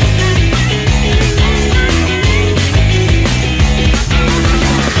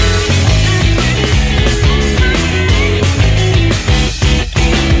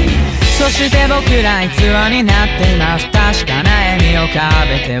そして僕ら偽になっています。確かな笑みを浮か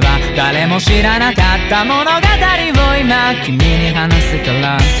べては誰も知らなかった物語を今君に話すか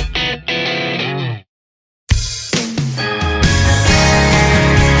ら。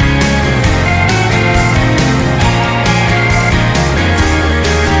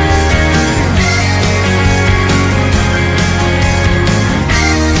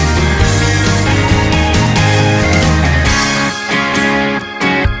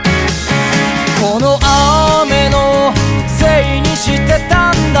この雨のせいにして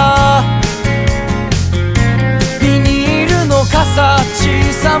たんだ。ビニールの傘、小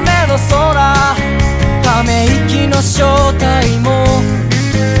さめの空、ため息の正体も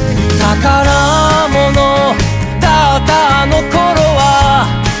宝物だったあの頃は。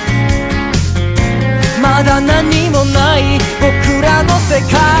まだ何もない僕らの世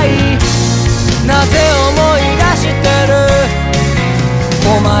界、なぜ思い出してる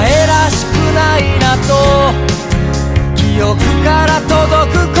お前らしくないなと。記憶から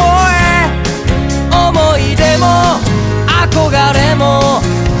届く声、思い出も憧れも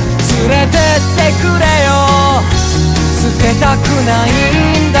連れてってくれよ。捨てたくない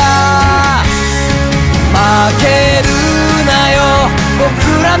んだ。負けるなよ、僕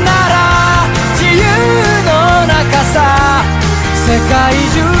らなら自由の中さ。世界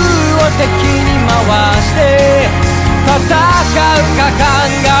中を敵に回して戦うか考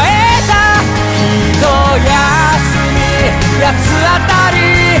えた。一休み八つ当たり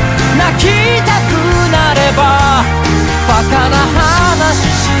泣きたくなればバカな話し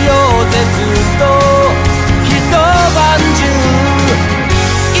ようぜ。ずっと一晩中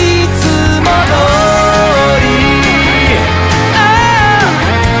いつも通り。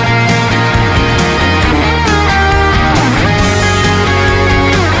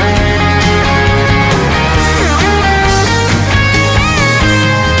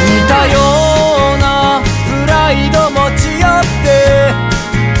似たようなプライド持ち寄って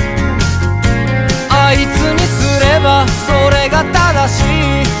あいつにすればそれが正しい。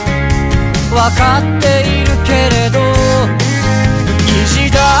分かっているけれど意地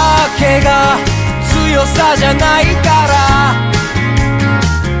だけが強さじゃないから。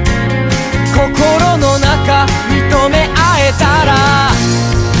心の中認め合えたら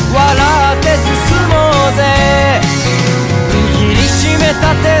笑って進もうぜ。握りしめ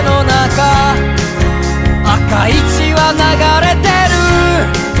た手の中赤い血は流れてる。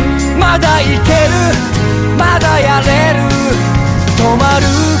まだいける、まだやれる。止まる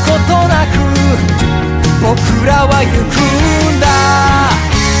ことなく僕らは行くんだ。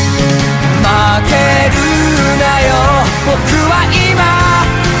負けるなよ、僕は今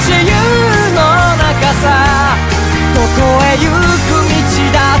自由の中さ。どこへ行く道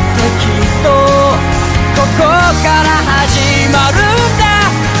だってきっとここから始まるんだ。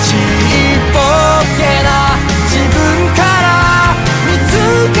ちっぽけな自分から見つ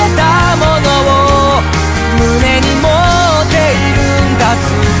けたものを胸に持っているんだ。ず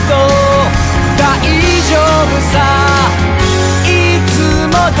っと大丈夫さ、いつ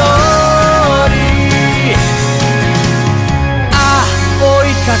も通り。ああ追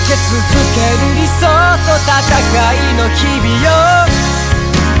いかけ続ける理想と戦いの日々よ。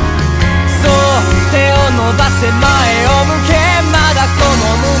そう手を伸ばせ前を向け、まだこの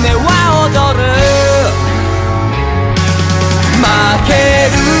胸は踊る。負け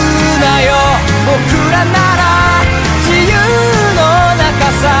るなよ、僕らなら自由の中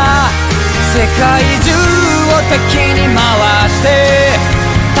さ。世界中を敵に回して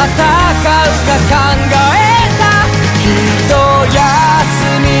戦うか考えた。一休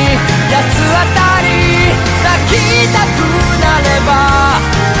み八つ当たり泣きたくなれば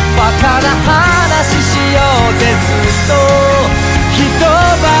バカな話しようぜ。ずっと一晩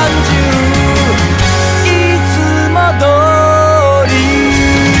中いつも通り。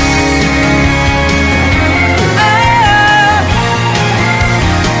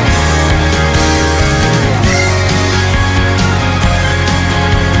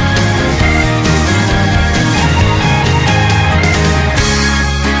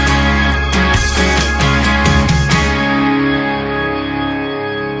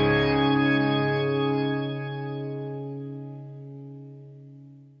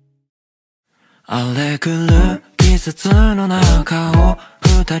荒れ狂う季節の中を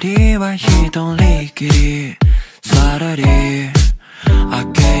二人は一人きりさらり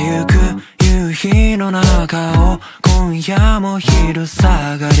明けゆく夕日の中を今夜も昼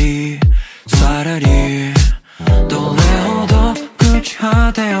下がりさらりどれほど朽ち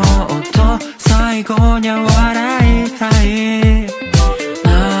果てようと最後には笑いたい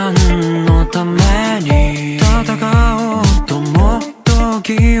何のために戦おうとも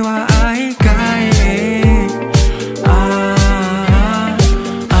時は愛かい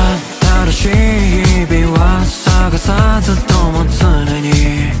新しい日々は探さずとも常に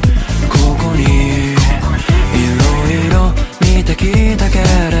ここにいろいろ見てきたけ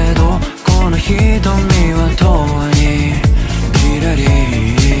れどこの瞳は永遠にキラリ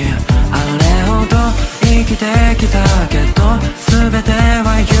あれほど生きてきたけど全ては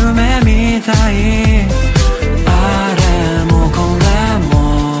夢みたいあれもこれも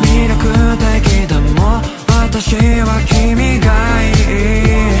魅力的だもん私は君がい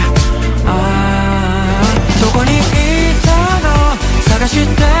いどこにいたの探して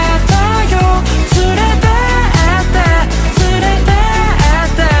たよ連れてって連れて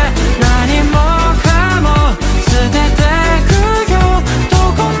って何もかも捨ててくよど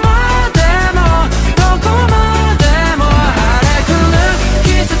こまでもどこまでも荒れ狂う季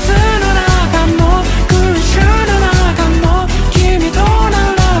節の中も空襲の中も君とな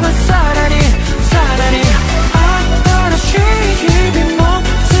らばさらにさらに新しい日々も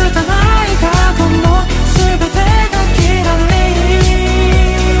拙い過去も全てがキラリ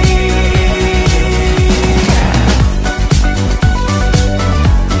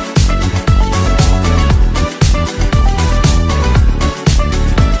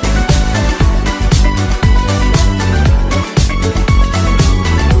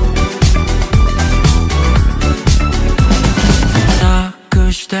な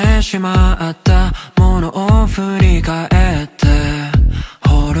くしてしまったものを振り返って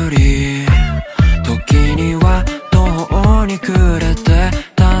ほろり時には途方に暮れて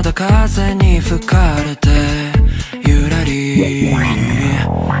ただ風に吹かれてゆらり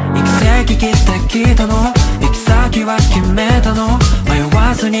行き先切ってきたの行き先は決めたの迷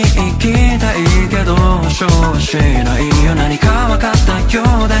わずに行きたいけど保証はしないよ何か分かったよ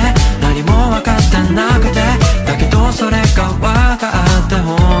うで何も分かってなくてだけどそれが分かって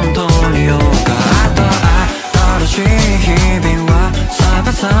本当によかった新しい日々は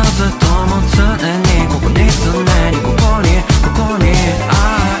探さずとも常にここに常にここにここに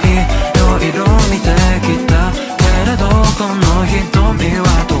愛いろいろ見てきたけれどこの瞳は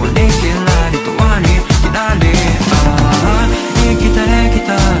遠にキラリ遠にキラリ生きてきた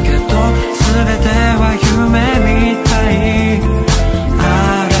けど全ては夢みたいあ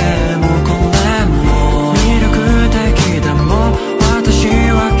れもこれも魅力的でも私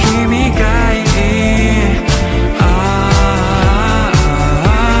は君がいい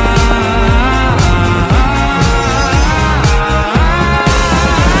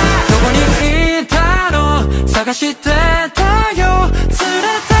どこにいたの探してたよ連れ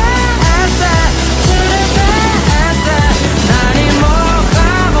てって連れてって何もか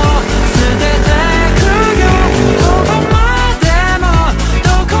も捨ててくよどこまでもど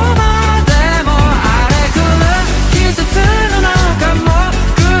こまでも荒れ狂う季節の中も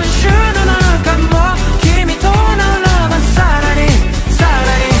空襲の中も君とならばさらにさら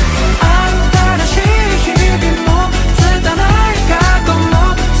に新しい日々も拙い過去も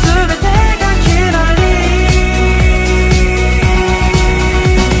全てがキラリ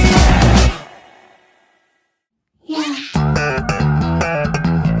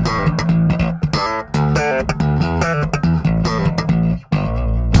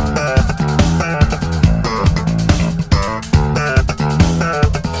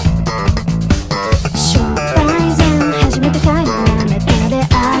初対初めて会話なめたで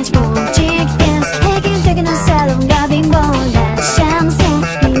愛知本地域です平均的なサロンが貧乏らっしゃいませ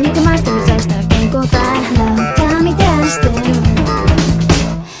に肉まして目指した健康体払う神出してる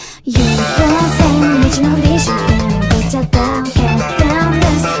有効線道のふりしてごちゃった結果で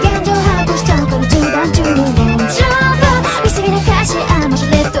す現状把握しちゃうから中断中のもんちょっと見過ぎな歌詞あまし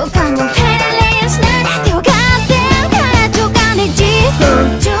劣等感を変えれしない手を買ってから直感で自己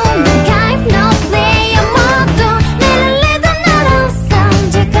中のタイプのプレイヤーもっと寝られたなら3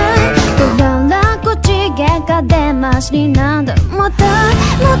時間小腹こちげが出ましになんだもっとも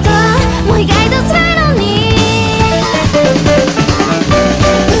っともう意外と辛いのに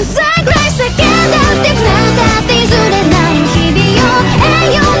うざいくらい叫んだってなんだって譲れない日々を栄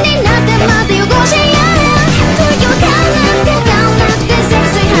養になってまた汚しやる強くなんて変わらなくて潜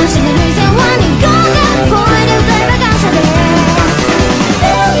水反射の涙は濁った声で歌えば感謝です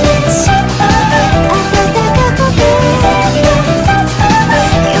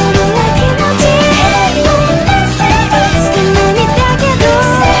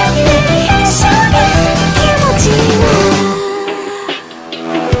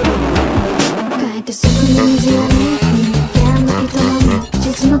の水やり人間の営み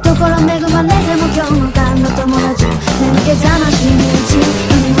実のところ恵まれても今日のがんの友達眠気覚ましに打ち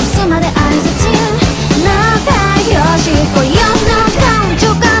耳をすまで挨拶仲良しこよの感情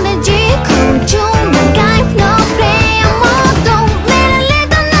がねじ空中のライフのプレイを求められ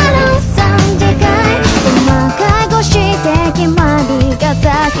たなら3次会細かいご指摘決まりが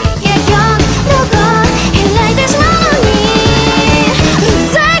たき結局どこ開いてしまうのにう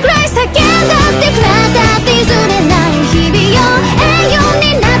ざいくらい叫んだってくれたって譲れない日々よ栄養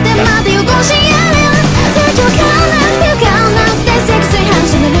になってまた汚しやる最初から浮かなくて積水反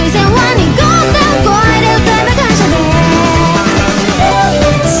射の涙腺は濁った声で歌えば感謝です暖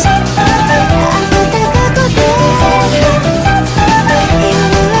かくて夜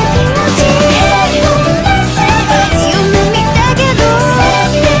は気持ちいい夢見たけど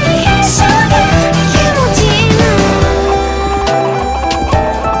気持ちいいな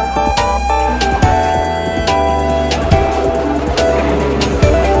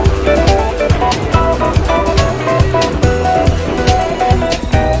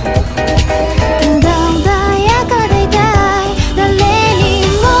穏やかでいたい誰に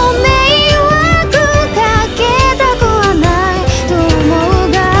も迷惑かけたくはないと思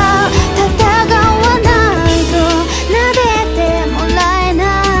うが戦わないと撫でてもらえな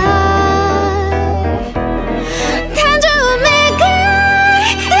い誕生日会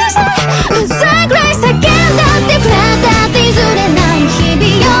したうざいくらい叫んだってくれたって譲れない日々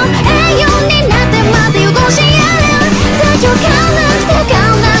よ栄養になってまた汚しやる最初から高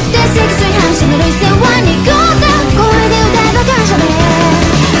なくて積水反射の涙腺は濁った声で歌えば感謝です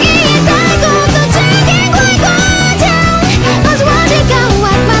言いたいこと次元来い来いちゃうまずは時間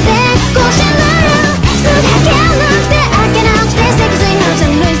割るまで更新ならすぐ開けなくて開けなくて積水反射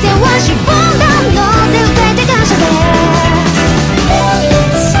の涙腺はしぼんだので歌えて感謝です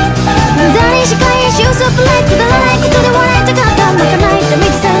無駄に視界へ収束レイくだらないことで笑いたかった泣かないで満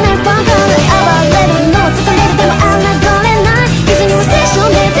たされないファンカーで暴れるのを掴めるでも侮れないディズニーはステーショ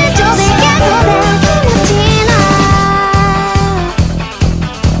ンで手帳で逆で気持ちいいな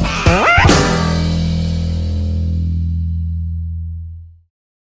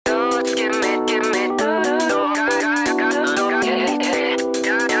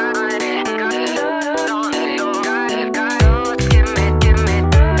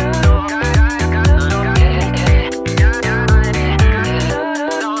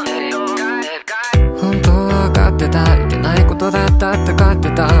本当は分かってたいけないことだったって分かっ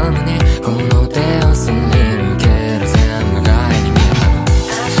てたのにこの手を過ぎるけど全部害に見えたの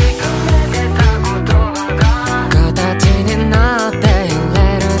形になって揺れ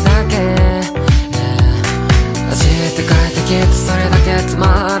るだけ、走って帰ってきっとそれだけつま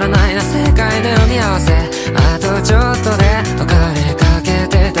らないな世界の読み合わせあとちょっとで別れかけ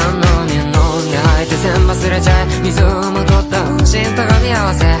てたのに飲んで吐いて全忘れちゃい水をまとった本心と噛み合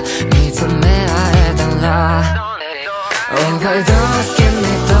わせ見つめ合えたらオーバードーズ君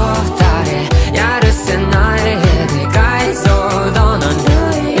と二人やるせない日々解像度のぬ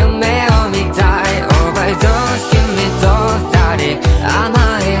い夢を見たいオーバードーズ君と二人甘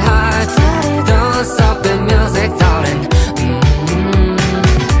いハート Don't stop the music darling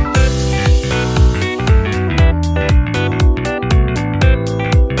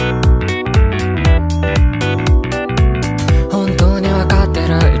本当に分かって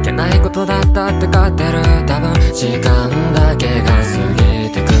るいけないことだったって分かってる多分時間だけが過ぎ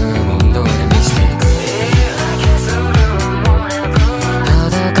てく問答で見していく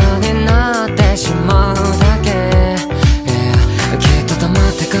裸になってしまうだけ、きっと溜ま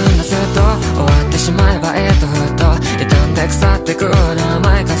ってくんだずっと終わってしまえばふっと傷んで腐ってく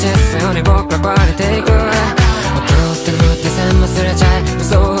甘い果実より僕は壊れていく怒ってむって全部忘れちゃい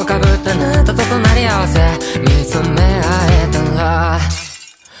嘘をかぶったあなたと隣り合わせ見つめ合えたら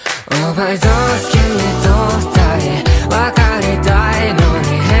オーバードーズ君と二人分かりたいのに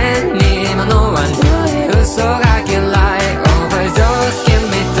変に今のはぬい嘘が嫌いオーバードーズ君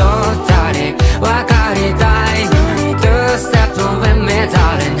と二人分かりたいのに Two step with me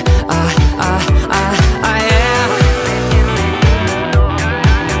darling I am 「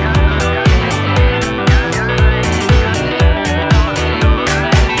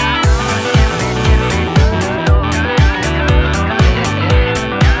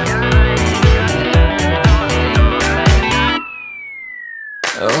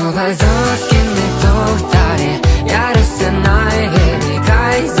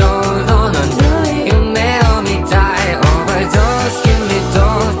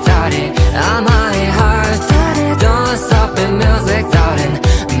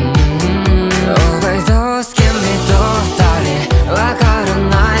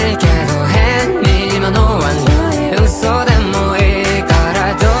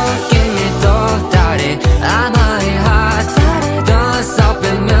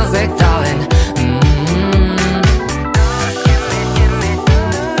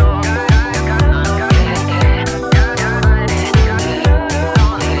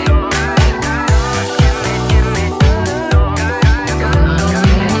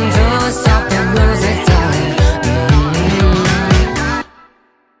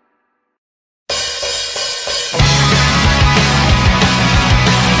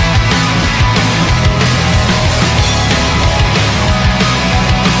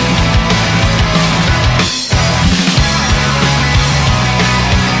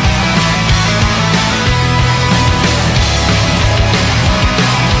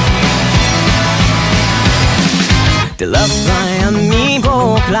でラストラインに僕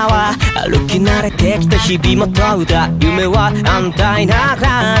らは歩き慣れてきた日々も問うた夢は安泰な暮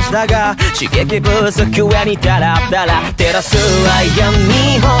らしだが刺激不足上にダラダラ照らすは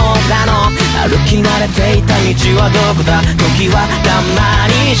闇僕らの歩き慣れていた道はどこだ時はたま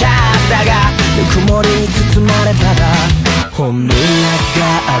にじゃったがぬくもりに包まれたら本音が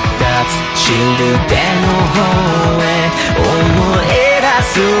あったシルベの方へ思い出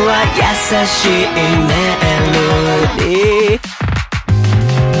すは優しいメロディー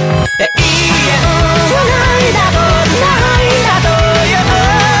永遠はないだとないだという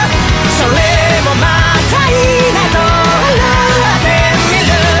それもまたいいなと笑ってみる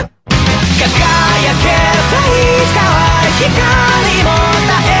輝けばいつかは光も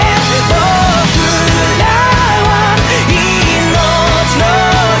絶え僕らは命の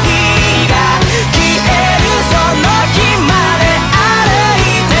火が消えるその日まで歩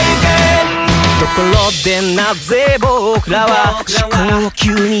いてゆくところでなぜ僕らは思考を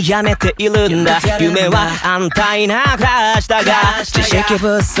急にやめているんだ夢は安泰な暮らしだが知識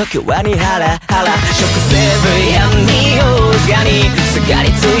不足はにハラハラ食せる闇をすがにすが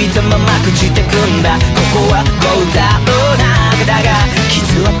りついたまま朽ちてくんだここはゴーダウンだが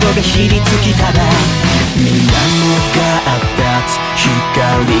傷跡がひりつきたがみんなもがあった光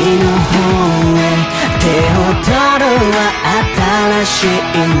の方へ手を取るは新しい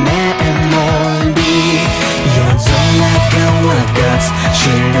メモリー夜空が分かつシ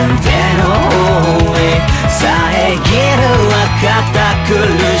ルベの方へ遮るは堅苦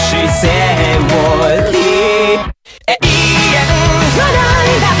しいセオリー永遠はな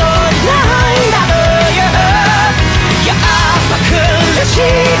いだとないだというやっぱ苦しい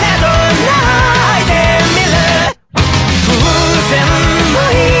など泣いてみる風船も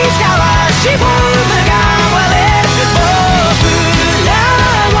いつかはしぼむが割れる僕ら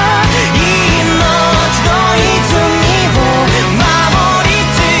は命の泉を守り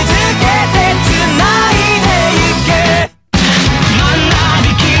続けて繋いでゆけ学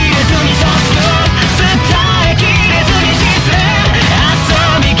びきれずに卒業伝えきれずに失礼遊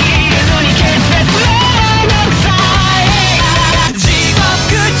びきれずに決別めんどくさい地獄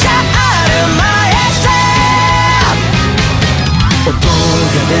じゃあるまい音が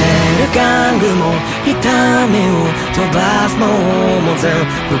出る玩具も痛みを飛ばすものも全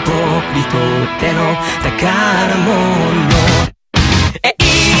部僕にとっての宝物永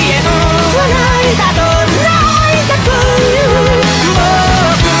遠はないだとないだという僕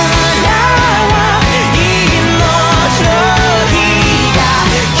らは命の火が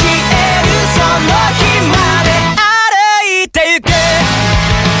消えるその日まで歩いてゆく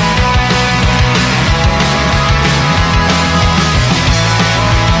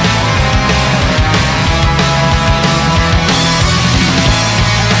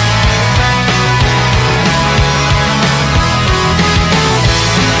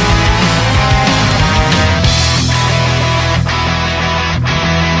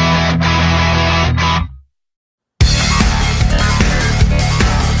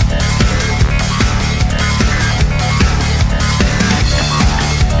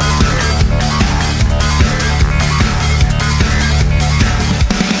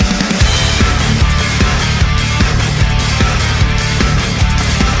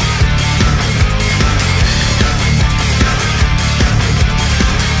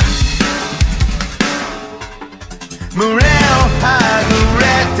胸をはぐれ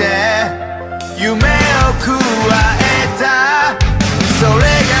て夢を加えたそれ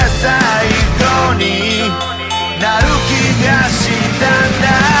が最後になる気がしたんだ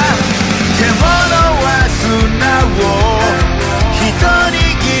獣は砂を一握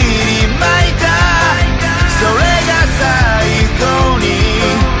り巻いたそれが最後に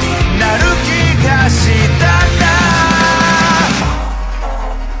なる気がしたんだ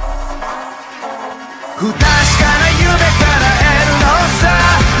不確かな夢叶えるのさ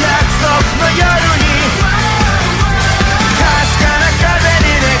約束の夜にかすかな風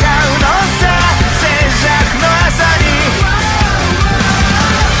に願うのさ静寂の朝に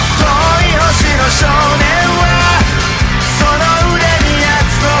遠い星の少年はその腕に約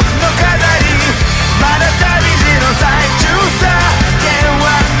束の飾りまだ旅路の最中さ幻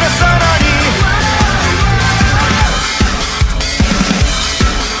惑がそのに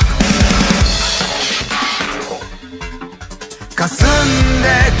霞んで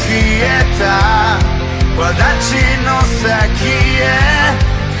消えた私の先へ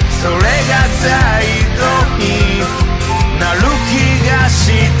それが最後になる気がし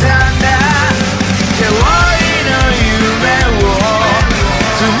たんだ